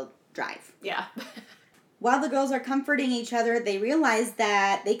the real drive. Yeah. While the girls are comforting each other, they realize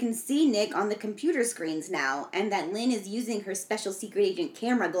that they can see Nick on the computer screens now, and that Lynn is using her special secret agent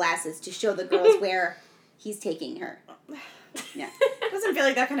camera glasses to show the girls where he's taking her. Yeah. It doesn't feel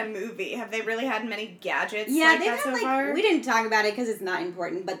like that kind of movie. Have they really had many gadgets Yeah, like they've that had so like, far? we didn't talk about it because it's not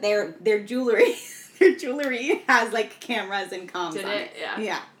important, but their jewelry, has like cameras and comms Did on it? Yeah.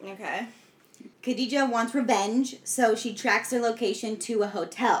 Yeah. Okay. Khadijah wants revenge, so she tracks their location to a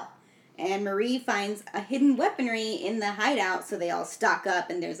hotel. And Marie finds a hidden weaponry in the hideout, so they all stock up,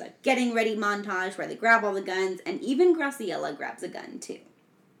 and there's a getting ready montage where they grab all the guns, and even Graciella grabs a gun too.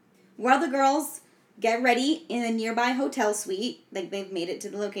 While the girls get ready in a nearby hotel suite, like they've made it to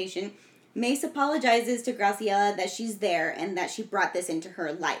the location, Mace apologizes to Graciella that she's there and that she brought this into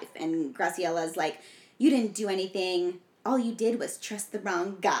her life. And Graciella's like, you didn't do anything. All you did was trust the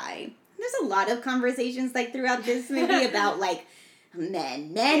wrong guy. There's a lot of conversations like throughout this movie about like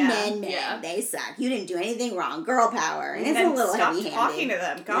Men, Yeah. they suck. You didn't do anything wrong. Girl power. And it's a And little stop heavy-handed. talking to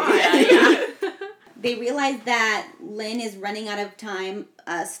them. God. Yeah. They realize that Lynn is running out of time,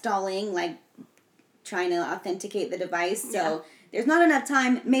 stalling, like, trying to authenticate the device. So there's not enough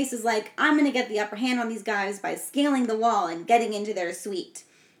time. Mace is like, I'm going to get the upper hand on these guys by scaling the wall and getting into their suite.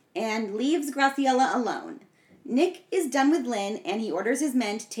 And leaves Graciela alone. Nick is done with Lynn, and he orders his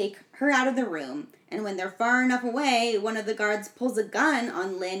men to take her out of the room. And when they're far enough away, one of the guards pulls a gun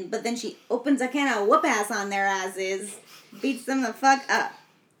on Lynn, but then she opens a can of whoop-ass on their asses. Beats them the fuck up.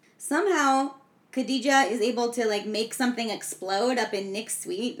 Somehow, Khadija is able to, like, make something explode up in Nick's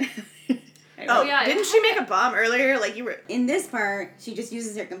suite. Oh, yeah, didn't she make a bomb earlier? Like, you were... In this part, she just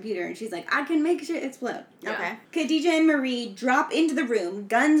uses her computer, and she's like, I can make shit explode. Yeah. Okay. Khadija and Marie drop into the room,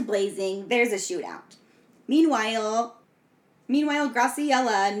 guns blazing. There's a shootout. Meanwhile,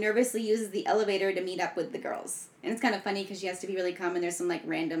 Graciela nervously uses the elevator to meet up with the girls. And it's kind of funny because she has to be really calm, and there's some, like,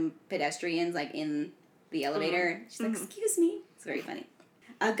 random pedestrians, like, in the elevator. She's like, excuse me. It's very funny.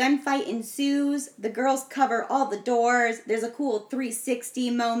 A gunfight ensues. The girls cover all the doors. There's a cool 360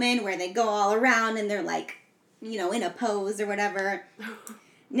 moment where they go all around, and they're, like, you know, in a pose or whatever.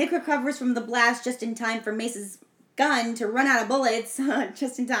 Nick recovers from the blast just in time for Mace's gun to run out of bullets.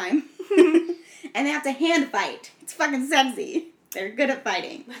 Just in time. And they have to hand fight. It's fucking sexy. They're good at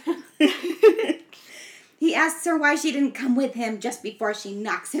fighting. He asks her why she didn't come with him just before she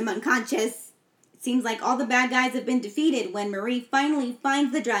knocks him unconscious. It seems like all the bad guys have been defeated when Marie finally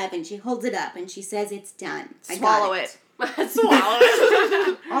finds the drive and she holds it up and she says it's done. I Swallow got it. Swallow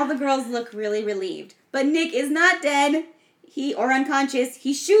it. All the girls look really relieved. But Nick is not dead. Or unconscious.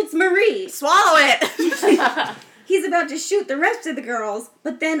 He shoots Marie. Swallow it! He's about to shoot the rest of the girls,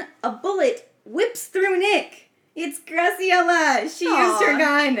 but then a bullet whips through Nick. It's Graciela. She used her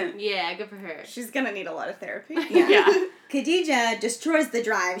gun. Yeah, good for her. She's gonna need a lot of therapy. Yeah. Khadija destroys the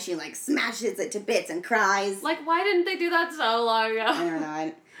drive. She, like, smashes it to bits and cries. Like, why didn't they do that so long ago? I don't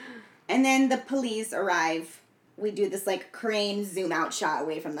know. And then the police arrive. We do this, like, crane zoom out shot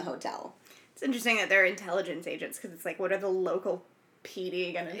away from the hotel. It's interesting that they're intelligence agents, because it's like, what are the local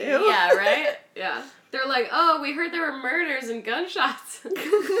PD gonna do? Yeah, right? Yeah. They're like, oh, we heard there were murders and gunshots.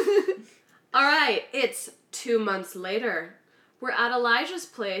 All right, it's 2 months later. We're at Elijah's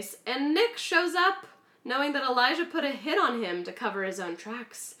place, and Nick shows up, knowing that Elijah put a hit on him to cover his own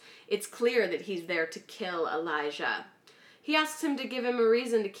tracks. It's clear that he's there to kill Elijah. He asks him to give him a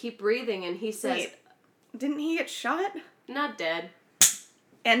reason to keep breathing, and he says, Wait, didn't he get shot? not dead.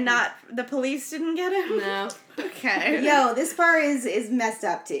 And not, the police didn't get him? No. Okay. Yo, this part is messed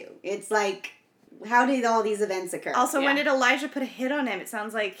up, too. It's like, how did all these events occur? Also, when Yeah. did Elijah put a hit on him? It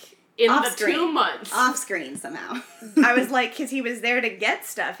sounds like... In Off the screen. 2 months. Off screen, somehow. I was like, because he was there to get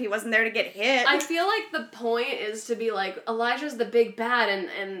stuff. He wasn't there to get hit. I feel like the point is to be like, Elijah's the big bad,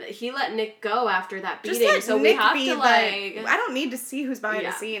 and he let Nick go after that Just beating, let so Nick we have be to, the- like... I don't need to see who's behind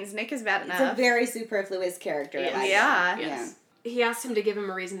Yeah. the scenes. Nick is bad It's a enough. very superfluous character. Yes. Elijah. Yeah. Yes. He asks him to give him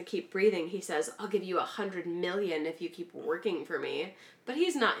a reason to keep breathing. He says, I'll give you 100 million if you keep working for me. But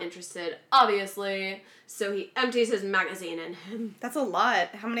he's not interested, obviously, so he empties his magazine in him. That's a lot.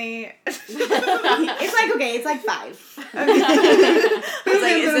 How many... It's like 5. I was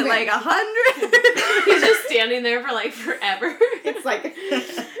like, is it like 100? He's just standing there for, like, forever. It's like...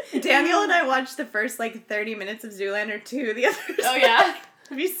 Daniel and I watched the first, 30 minutes of Zoolander 2 the other day. Oh, yeah?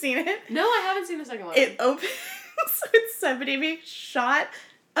 Have you seen it? No, I haven't seen the second one. It opens with somebody being shot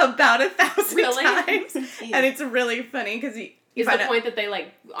about 1,000 Really? times. And it's really funny because you Is find the out- point that they,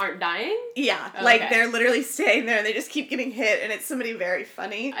 aren't dying? Yeah, Oh, like okay. they're literally staying there and they just keep getting hit and it's somebody very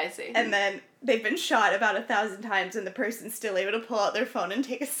funny. I see. And then they've been shot about 1,000 times and the person's still able to pull out their phone and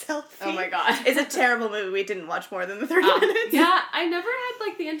take a selfie. Oh my god. It's a terrible movie. We didn't watch more than the 30 minutes. Yeah, I never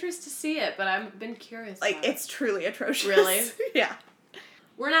had, the interest to see it, but I've been curious about it. It's truly atrocious. Really? Yeah.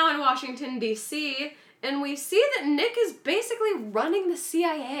 We're now in Washington, D.C., and we see that Nick is basically running the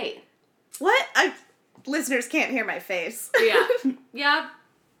CIA. What? Listeners can't hear my face. Yeah. Yeah.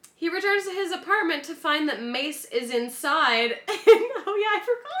 He returns to his apartment to find that Mace is inside. And, oh yeah, I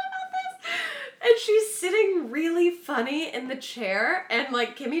forgot about this. And she's sitting really funny in the chair. And,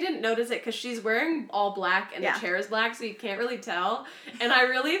 Kimmy didn't notice it because she's wearing all black and Yeah. the chair is black, so you can't really tell. And I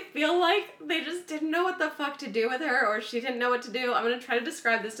really feel like they just didn't know what the fuck to do with her, or she didn't know what to do. I'm going to try to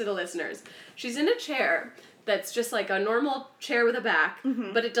describe this to the listeners. She's in a chair that's just a normal chair with a back,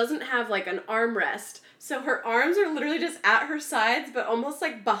 but it doesn't have, an armrest. So her arms are literally just at her sides, but almost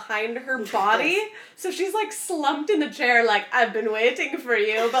like behind her body. So she's like slumped in the chair, like, I've been waiting for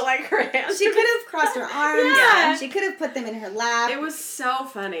you, but like her hands. She could have crossed her arms. Yeah. She could have put them in her lap. It was so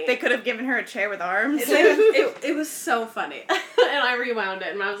funny. They could have given her a chair with arms. It was so funny. And I rewound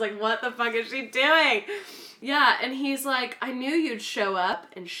it and I was like, what the fuck is she doing? Yeah, and he's like, I knew you'd show up.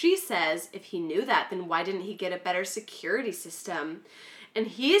 And she says, if he knew that, then why didn't he get a better security system? And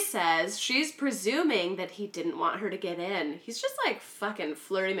he says she's presuming that he didn't want her to get in. He's just like fucking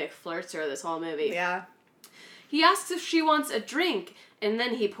flirty McFlirtser this whole movie. Yeah. He asks if she wants a drink, and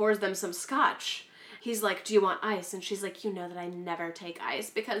then he pours them some scotch. He's like, do you want ice? And she's like, you know that I never take ice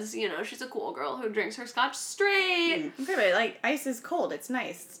because, you know, she's a cool girl who drinks her scotch straight. Okay, but like, ice is cold. It's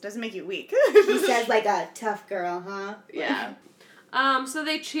nice. It doesn't make you weak. He says like a tough girl, huh? Yeah. So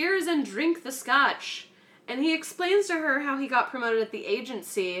they cheers and drink the scotch. And he explains to her how he got promoted at the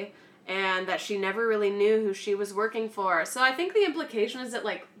agency and that she never really knew who she was working for. So I think the implication is that,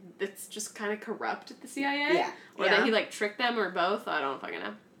 like, it's just kind of corrupt at the CIA. Yeah. Or that he, like, tricked them or both. I don't fucking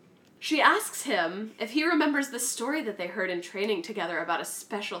know. She asks him if he remembers the story that they heard in training together about a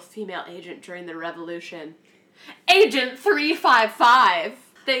special female agent during the Revolution. Agent 355!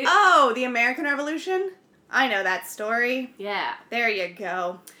 Oh, the American Revolution? I know that story. Yeah. There you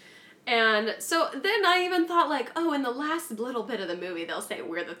go. And so then I even thought, like, oh, in the last little bit of the movie, they'll say,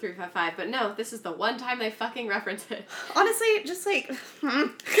 we're the 355. But no, this is the one time they fucking reference it. Honestly, just like...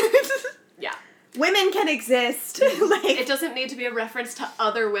 Yeah. Women can exist. It doesn't need to be a reference to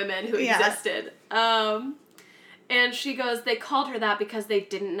other women who existed. And she goes, they called her that because they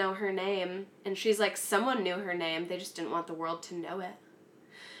didn't know her name. And she's like, someone knew her name. They just didn't want the world to know it.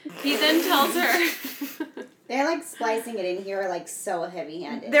 He then tells her... They're like splicing it in here like so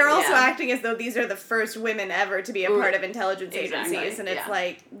heavy-handed. They're also acting as though these are the first women ever to be a part of intelligence Exactly, agencies, and it's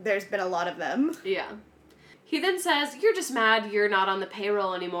like, there's been a lot of them. Yeah. He then says, you're just mad you're not on the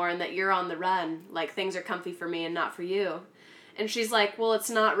payroll anymore and that you're on the run. Like, things are comfy for me and not for you. And she's like, well, it's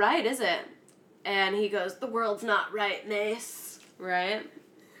not right, is it? And he goes, the world's not right, Mace. Right?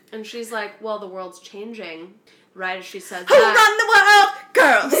 And she's like, well, the world's changing. Right as she says Who run the world?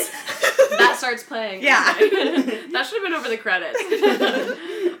 Girls! That starts playing. Yeah. That should have been over the credits.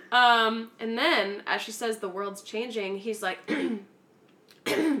 And then, as she says the world's changing, he's like,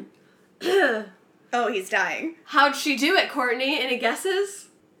 Oh, he's dying. how'd she do it, Courtney? Any guesses?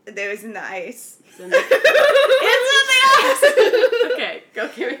 It was in the ice. It's in the ice! Okay, go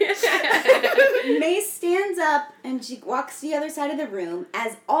give me Mace stands up and she walks to the other side of the room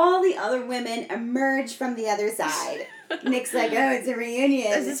as all the other women emerge from the other side. Nick's like, oh, it's a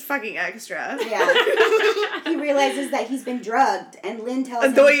reunion. This is fucking extra. Yeah. He realizes that he's been drugged, and Lynn tells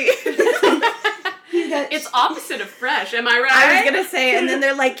him... It's opposite of fresh, am I right? I was gonna say, and then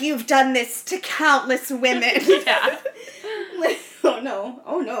they're like, you've done this to countless women. Yeah.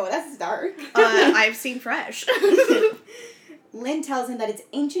 Oh no, that's dark. I've seen Fresh. Lynn tells him that it's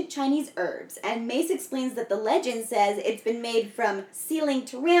ancient Chinese herbs, and Mace explains that the legend says it's been made from sealing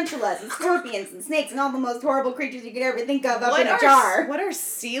tarantulas and scorpions and snakes and all the most horrible creatures you could ever think of up in a jar. What are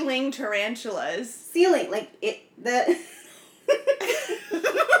sealing tarantulas? Sealing, like the...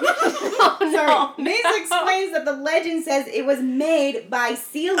 Oh, no. Sorry, Mace explains that the legend says it was made by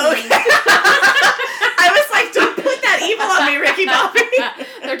sealing... Okay. I was like, don't put that evil on me, Ricky Bobby.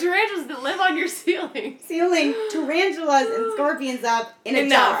 They're tarantulas that live on your ceiling. Sealing tarantulas and scorpions up in a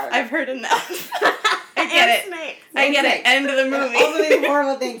Enough. jar. I've heard enough. I get it. Snakes. I get it. End of the movie. All of these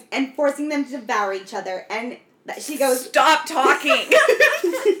horrible things. And forcing them to devour each other. And she goes... Stop talking.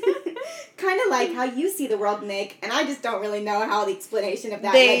 Kind of like how you see the world, Nick, and I just don't really know how the explanation of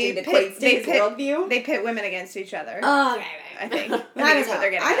that legend equates to his worldview. They pit women against each other. Oh, okay. I think.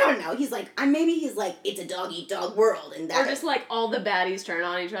 I don't know. He's like, maybe he's like, it's a dog-eat-dog world, and that. Or just like all the baddies turn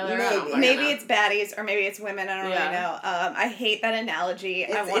on each other. Maybe it's baddies, or maybe it's women. I don't really know. I hate that analogy.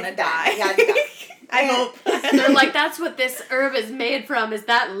 I want to die. Yeah, I hope. They're like, that's what this herb is made from, is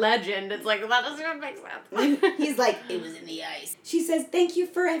that legend. It's like, that doesn't even make sense. He's like, it was in the ice. She says, thank you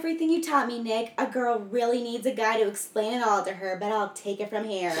for everything you taught me, Nick. A girl really needs a guy to explain it all to her, but I'll take it from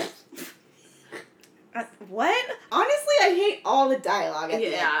here. What? Honestly, I hate all the dialogue at the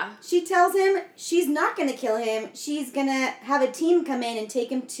end. Yeah. She tells him she's not going to kill him. She's going to have a team come in and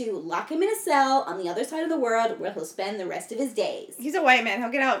take him to lock him in a cell on the other side of the world where he'll spend the rest of his days. He's a white man. He'll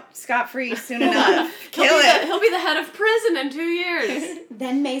get out scot-free soon enough. He'll be the head of prison in 2 years.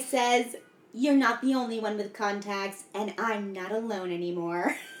 Then May says, you're not the only one with contacts, and I'm not alone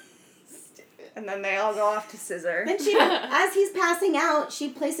anymore. And then they all go off to scissor. Then she, as he's passing out, she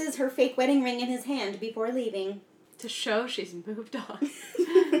places her fake wedding ring in his hand before leaving. To show she's moved on.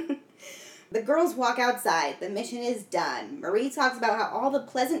 The girls walk outside. The mission is done. Marie talks about how all the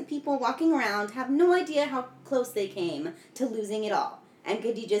pleasant people walking around have no idea how close they came to losing it all. And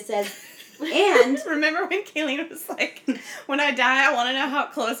Khadijah says, and... Remember when Kayleen was like, when I die, I want to know how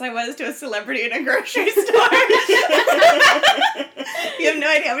close I was to a celebrity in a grocery store. You have no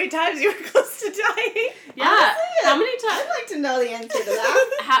idea how many times you were close to dying. Yeah. Honestly, How many times? I'd like to know the answer to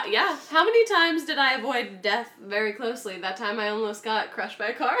that. How many times did I avoid death very closely? That time I almost got crushed by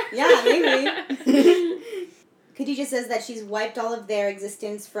a car? Yeah, maybe. Khadijah says that she's wiped all of their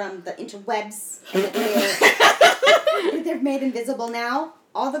existence from the interwebs. They're made invisible now.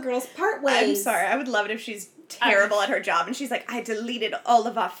 All the girls part ways. I'm sorry. I would love it if she's terrible at her job and she's like, I deleted all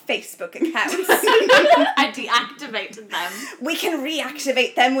of our Facebook accounts. I deactivated them. We can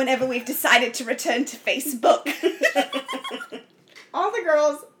reactivate them whenever we've decided to return to Facebook. All the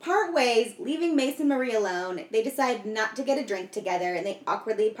girls part ways, leaving Mace and Marie alone. They decide not to get a drink together, and they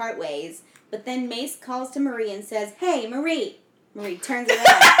awkwardly part ways. But then Mace calls to Marie and says, "Hey, Marie." Marie turns around.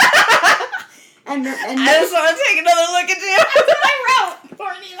 and I just want to take another look at you. That's what I wrote.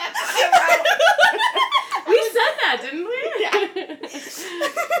 Courtney, that's what I wrote. We said that, didn't we? Yeah.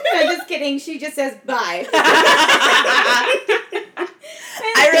 I'm just kidding. She just says, "Bye."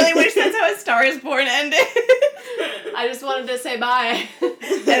 I really wish that's how A Star Is Born ended. I just wanted to say bye.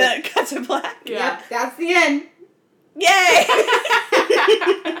 And then it cuts to black. Yeah. Yep, that's the end. Yay!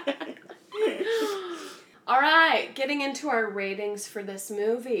 All right, getting into our ratings for this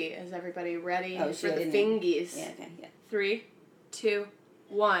movie. Is everybody ready for the fingies? Yeah, okay, yeah. 3, 2,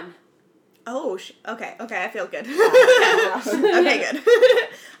 1. Oh, okay, I feel good. Wow. Okay, good.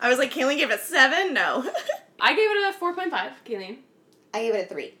 I was like, Kayleen gave it a 7? No. I gave it a 4.5, Kayleen. I gave it a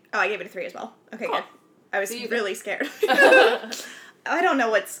 3. Oh, I gave it a 3 as well. Okay, Cool. good. I was So you really scared. I don't know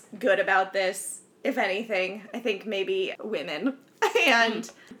what's good about this, if anything. I think maybe women. And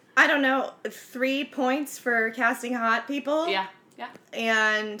I don't know, 3 points for casting hot people. Yeah.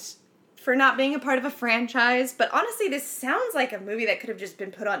 And for not being a part of a franchise. But honestly, this sounds like a movie that could have just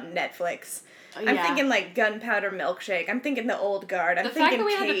been put on Netflix. I'm thinking like Gunpowder Milkshake. I'm thinking The Old Guard. I'm the thinking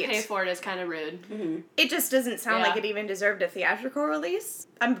fact that we Kate. had to pay for it is kind of rude. Mm-hmm. It just doesn't sound Yeah. like it even deserved a theatrical release.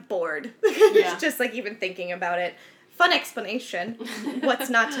 I'm bored. Yeah. Just like even thinking about it. Fun explanation. What's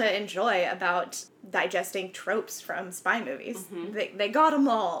not to enjoy about digesting tropes from spy movies? Mm-hmm. They got them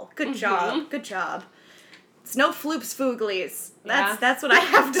all. Good job. Good job. It's no floops fooglies. That's what I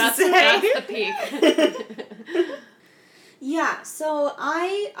have to say. That's the peak. Yeah, so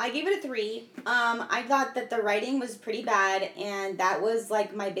I gave it a 3. I thought that the writing was pretty bad, and that was,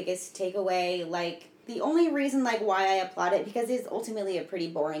 like, my biggest takeaway. Like, the only reason, like, why I applaud it, because it's ultimately a pretty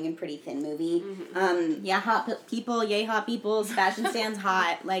boring and pretty thin movie. Yeah, hot people, yay hot people, Sebastian Stan's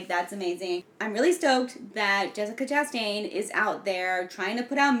hot. Like, that's amazing. I'm really stoked that Jessica Chastain is out there trying to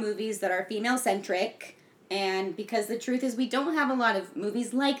put out movies that are female-centric, and because the truth is we don't have a lot of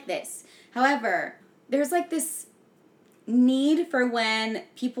movies like this. However, there's, like, this need for when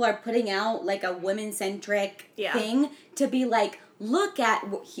people are putting out like a women-centric thing to be like, look at,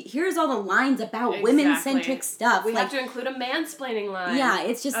 here's all the lines about women-centric stuff. We like, have to include a mansplaining line. Yeah,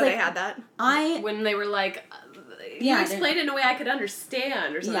 it's just Oh, like they had that? When they were like, you explained it in a way I could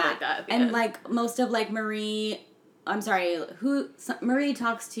understand or something like that. And like most of like Marie talks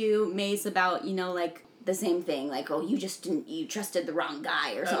to Mace about, you know, like the same thing, like, oh, you trusted the wrong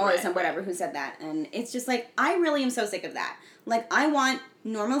guy or some whatever who said that. And it's just like, I really am so sick of that. Like, I want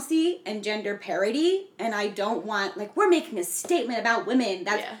normalcy and gender parity, and I don't want, like, we're making a statement about women.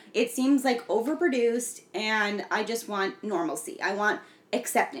 It seems like overproduced, and I just want normalcy. I want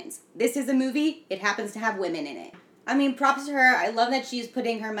acceptance. This is a movie, it happens to have women in it. I mean, props to her. I love that she's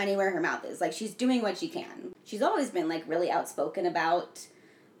putting her money where her mouth is. Like, she's doing what she can. She's always been, like, really outspoken about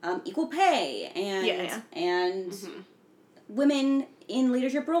equal pay and women in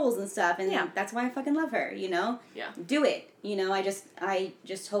leadership roles and stuff, and that's why I fucking love her, you know? Yeah. Do it. You know, I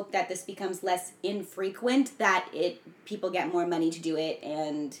just hope that this becomes less infrequent, that people get more money to do it,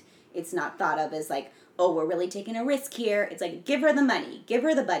 and it's not thought of as like, oh, we're really taking a risk here. It's like, give her the money, give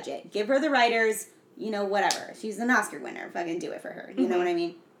her the budget, give her the writers, you know, whatever. She's an Oscar winner. Fucking do it for her. You know what I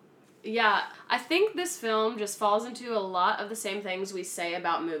mean? Yeah, I think this film just falls into a lot of the same things we say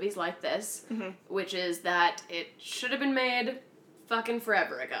about movies like this, which is that it should have been made fucking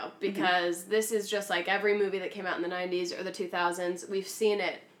forever ago, because this is just like every movie that came out in the 90s or the 2000s. We've seen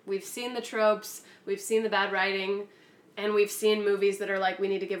it. We've seen the tropes. We've seen the bad writing. And we've seen movies that are like, we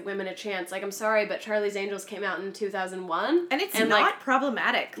need to give women a chance. Like, I'm sorry, but Charlie's Angels came out in 2001. And it's not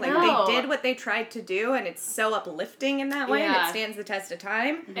problematic. Like, No. they did what they tried to do, and it's so uplifting in that way, and Yeah. it stands the test of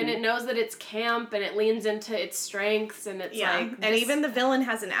time. And it knows that it's camp, and it leans into its strengths, and it's like... And even the villain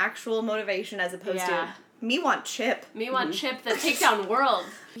has an actual motivation as opposed to, me want Chip. Me want Chip that take down world.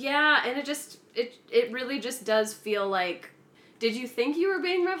 Yeah, and it really just does feel like... Did you think you were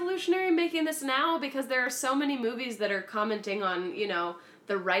being revolutionary making this now? Because there are so many movies that are commenting on, you know,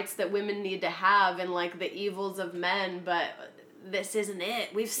 the rights that women need to have and, like, the evils of men, but this isn't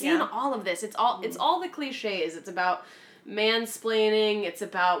it. We've seen all of this. It's all the cliches. It's about mansplaining. It's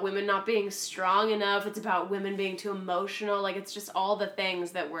about women not being strong enough. It's about women being too emotional. Like, it's just all the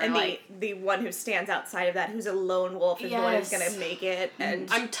things that we're, And like... the one who stands outside of that, who's a lone wolf, is the one who's going to make it. And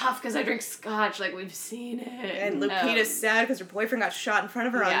I'm tough because I drink scotch. Like, we've seen it. And Lupita's sad because her boyfriend got shot in front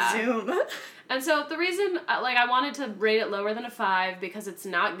of her on Zoom. And so the reason, like, I wanted to rate it lower than a 5 because it's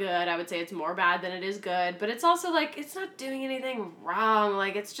not good. I would say it's more bad than it is good. But it's also, like, it's not doing anything wrong.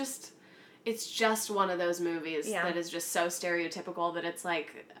 Like, it's just one of those movies that is just so stereotypical that it's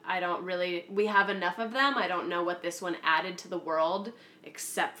like, we have enough of them. I don't know what this one added to the world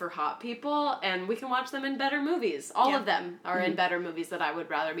except for hot people. And we can watch them in better movies. All of them are in better movies that I would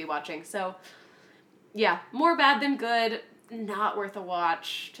rather be watching. So, yeah, more bad than good. Not worth a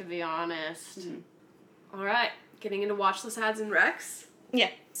watch, to be honest. All right, getting into watch list ads and recs. Yeah.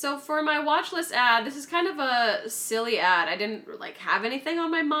 So for my watch list ad, this is kind of a silly ad. I didn't, like, have anything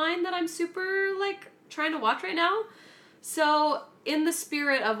on my mind that I'm super, like, trying to watch right now. So in the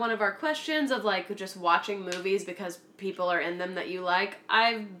spirit of one of our questions of, like, just watching movies because people are in them that you like,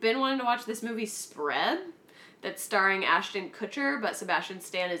 I've been wanting to watch this movie Spread that's starring Ashton Kutcher, but Sebastian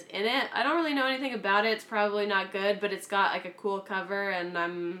Stan is in it. I don't really know anything about it. It's probably not good, but it's got, like, a cool cover, and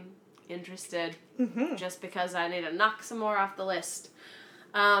I'm interested just because I need to knock some more off the list.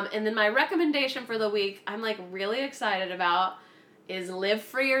 And then my recommendation for the week, I'm, like, really excited about, is Live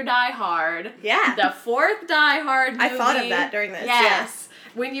Free or Die Hard. Yeah. The fourth Die Hard movie. I thought of that during this. Yes.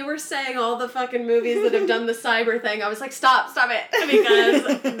 When you were saying all the fucking movies that have done the cyber thing, I was like, stop it.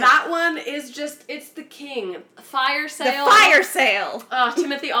 Because that one is just, it's the king. Fire Sale. The Fire Sale. Oh,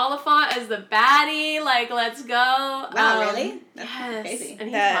 Timothy Oliphant as the baddie. Like, let's go. Wow, really? That's yes. crazy. And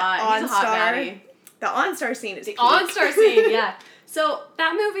he's hot. He's a hot baddie. The OnStar scene is The peak. OnStar scene, yeah. So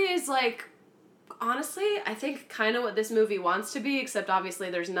that movie is like, honestly, I think kind of what this movie wants to be, except obviously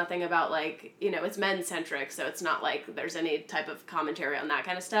there's nothing about, like, you know, it's men-centric, so it's not like there's any type of commentary on that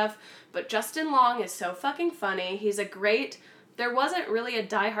kind of stuff. But Justin Long is so fucking funny. He's a great... There wasn't really a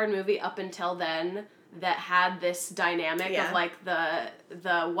Die Hard movie up until then that had this dynamic of, like, the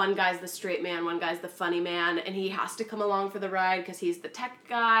one guy's the straight man, one guy's the funny man, and he has to come along for the ride because he's the tech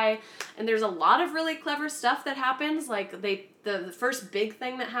guy. And there's a lot of really clever stuff that happens. Like, the first big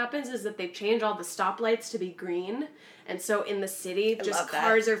thing that happens is that they change all the stoplights to be green. And so in the city, just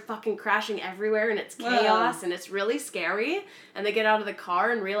cars are fucking crashing everywhere, and it's chaos, and it's really scary. And they get out of the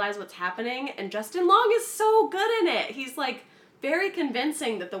car and realize what's happening, and Justin Long is so good in it. He's, like, very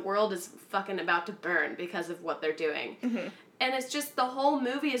convincing that the world is fucking about to burn because of what they're doing. Mm-hmm. And it's just, the whole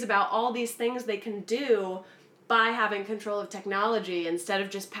movie is about all these things they can do by having control of technology. Instead of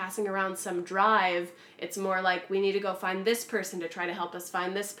just passing around some drive, it's more like, we need to go find this person to try to help us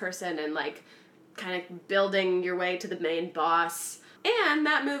find this person, and, like, kind of building your way to the main boss. And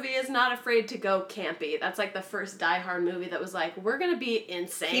that movie is not afraid to go campy. That's, like, the first Die Hard movie that was like, we're gonna be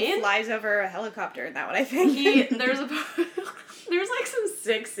insane. He flies over a helicopter in that one, I think. There's like some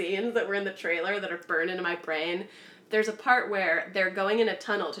sick scenes that were in the trailer that are burned into my brain. There's a part where they're going in a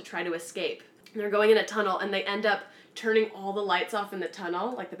tunnel to try to escape. They're going in a tunnel and they end up turning all the lights off in the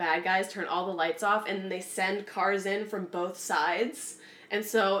tunnel. Like, the bad guys turn all the lights off, and they send cars in from both sides. And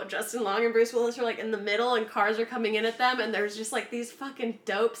so Justin Long and Bruce Willis are, like, in the middle, and cars are coming in at them, and there's just, like, these fucking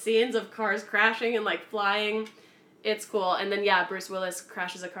dope scenes of cars crashing and, like, flying. It's cool. And then, yeah, Bruce Willis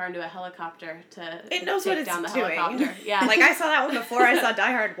crashes a car into a helicopter to It knows take what down it's the doing. helicopter. Yeah. Like, I saw that one before I saw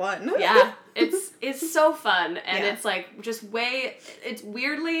Die Hard 1. Yeah. It's so fun, and it's, like, just it's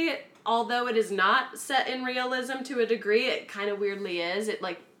weirdly, although it is not set in realism to a degree, it kind of weirdly is. It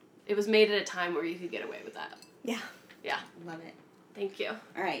was made at a time where you could get away with that. Yeah. Yeah. Love it. Thank you.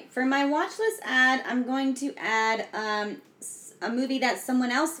 All right. For my watch list ad, I'm going to add a movie that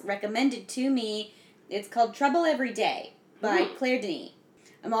someone else recommended to me. It's called Trouble Every Day by Claire Denis.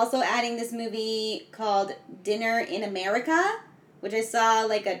 I'm also adding this movie called Dinner in America, which I saw,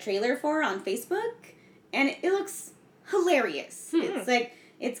 like, a trailer for on Facebook, and it looks hilarious. It's like,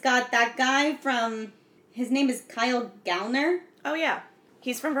 it's got that guy from, his name is Kyle Gallner. Oh, yeah.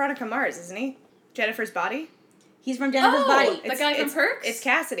 He's from Veronica Mars, isn't he? Jennifer's Body? He's from Jennifer's Body. The guy from Perks? It's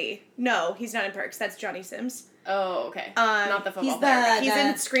Cassidy. No, he's not in Perks. That's Johnny Sims. Oh, okay. Not the football he's player. He's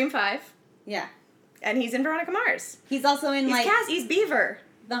in Scream 5. Yeah. And he's in Veronica Mars. He's also in, He's Beaver.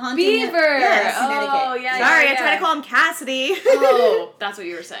 The Haunting. Beaver! Yes, Oh, Connecticut. yeah, Sorry, yeah. I tried to call him Cassidy. Oh, that's what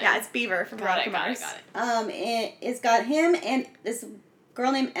you were saying. Yeah, it's Beaver from Veronica Mars. Got it. It's got him and this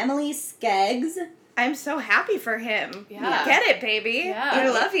girl named Emily Skeggs. I'm so happy for him. Yeah. Get it, baby. Yeah. I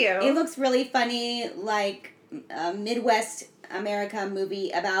love you. It looks really funny, like a Midwest America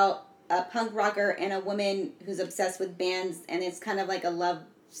movie about a punk rocker and a woman who's obsessed with bands, and it's kind of like a love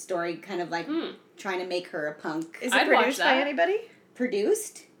story, kind of like trying to make her a punk. Is it I'd watch produced by that. anybody?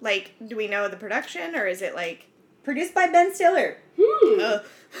 Produced? Like, do we know the production, or is it like... Produced by Ben Stiller. Ugh.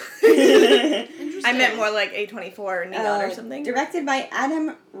 I meant more like A24 or Neon or something. Directed by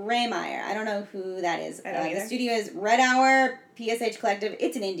Adam Raymeyer. I don't know who that is. I don't The either. studio is Red Hour, PSH Collective.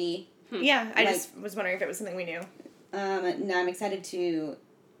 It's an indie. Yeah, I Like- just was wondering if it was something we knew. No, I'm excited to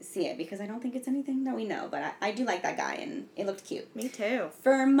see it because I don't think it's anything that we know, but I do like that guy and it looked cute. Me too.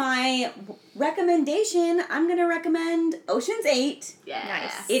 For my recommendation, I'm going to recommend Ocean's 8. Yeah.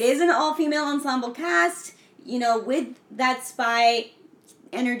 Nice. It is an all-female ensemble cast, you know, with that spy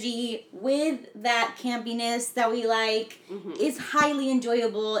energy, with that campiness that we like. It's highly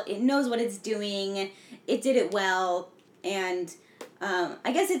enjoyable. It knows what it's doing. It did it well. And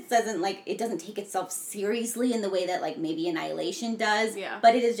I guess it doesn't take itself seriously in the way that, like, maybe Annihilation does. Yeah.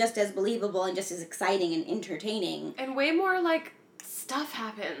 But it is just as believable and just as exciting and entertaining. And way more, like, stuff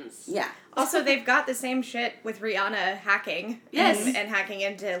happens. Yeah. Also, they've got the same shit with Rihanna hacking. Yes. And hacking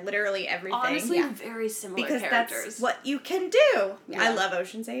into literally everything. Honestly, Yeah. very similar because characters. that's what you can do. Yeah. I love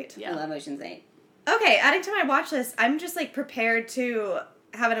Ocean's 8. Yeah. I love Ocean's 8. Okay, adding to my watch list, I'm just, like, prepared to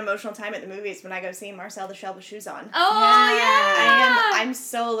have an emotional time at the movies when I go see Marcel the Shell with Shoes On. Oh, yeah! I'm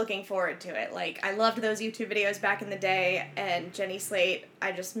so looking forward to it. Like, I loved those YouTube videos back in the day, and Jenny Slate,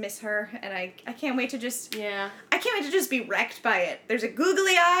 I just miss her, and I can't wait to just... Yeah. I can't wait to just be wrecked by it. There's a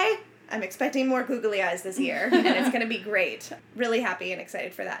googly eye. I'm expecting more googly eyes this year, and it's going to be great. Really happy and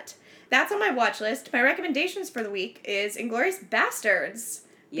excited for that. That's on my watch list. My recommendations for the week is Inglourious Bastards.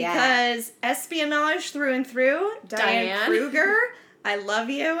 Yeah. Because espionage through and through. Diane Kruger, I love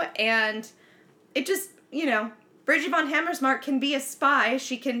you. And it just, you know, Bridget von Hammersmark can be a spy.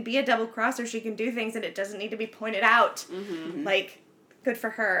 She can be a double crosser. She can do things, and it doesn't need to be pointed out. Like, good for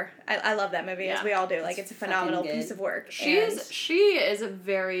her. I love that movie, as Yeah. we all do. Like, it's a phenomenal fucking good. piece of work. She is a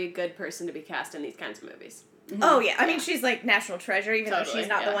very good person to be cast in these kinds of movies. Oh, yeah. I mean, she's, like, national treasure, even though Totally, she's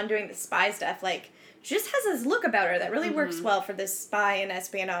not the yeah. one doing the spy stuff. Like, she just has this look about her that really works well for this spy and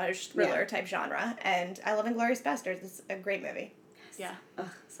espionage thriller type genre. And I love Inglourious Bastards. It's a great movie. Yeah. Ugh,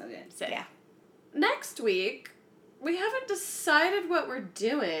 so good. Sick. Yeah. Next week, we haven't decided what we're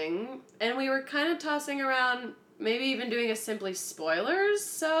doing, and we were kind of tossing around maybe even doing a simply spoilers,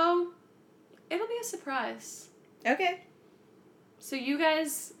 so it'll be a surprise. Okay. So you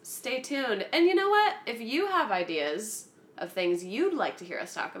guys stay tuned. And you know what? If you have ideas of things you'd like to hear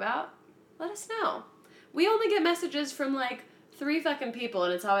us talk about, let us know. We only get messages from like 3 fucking people,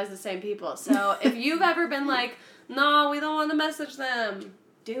 and it's always the same people. So if you've ever been like, no, we don't want to message them,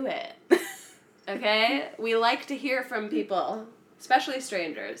 do it. Okay? We like to hear from people, especially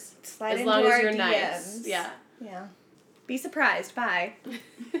strangers. Slide as long into as our you're DMs. nice. Yeah. Yeah. Be surprised. Bye.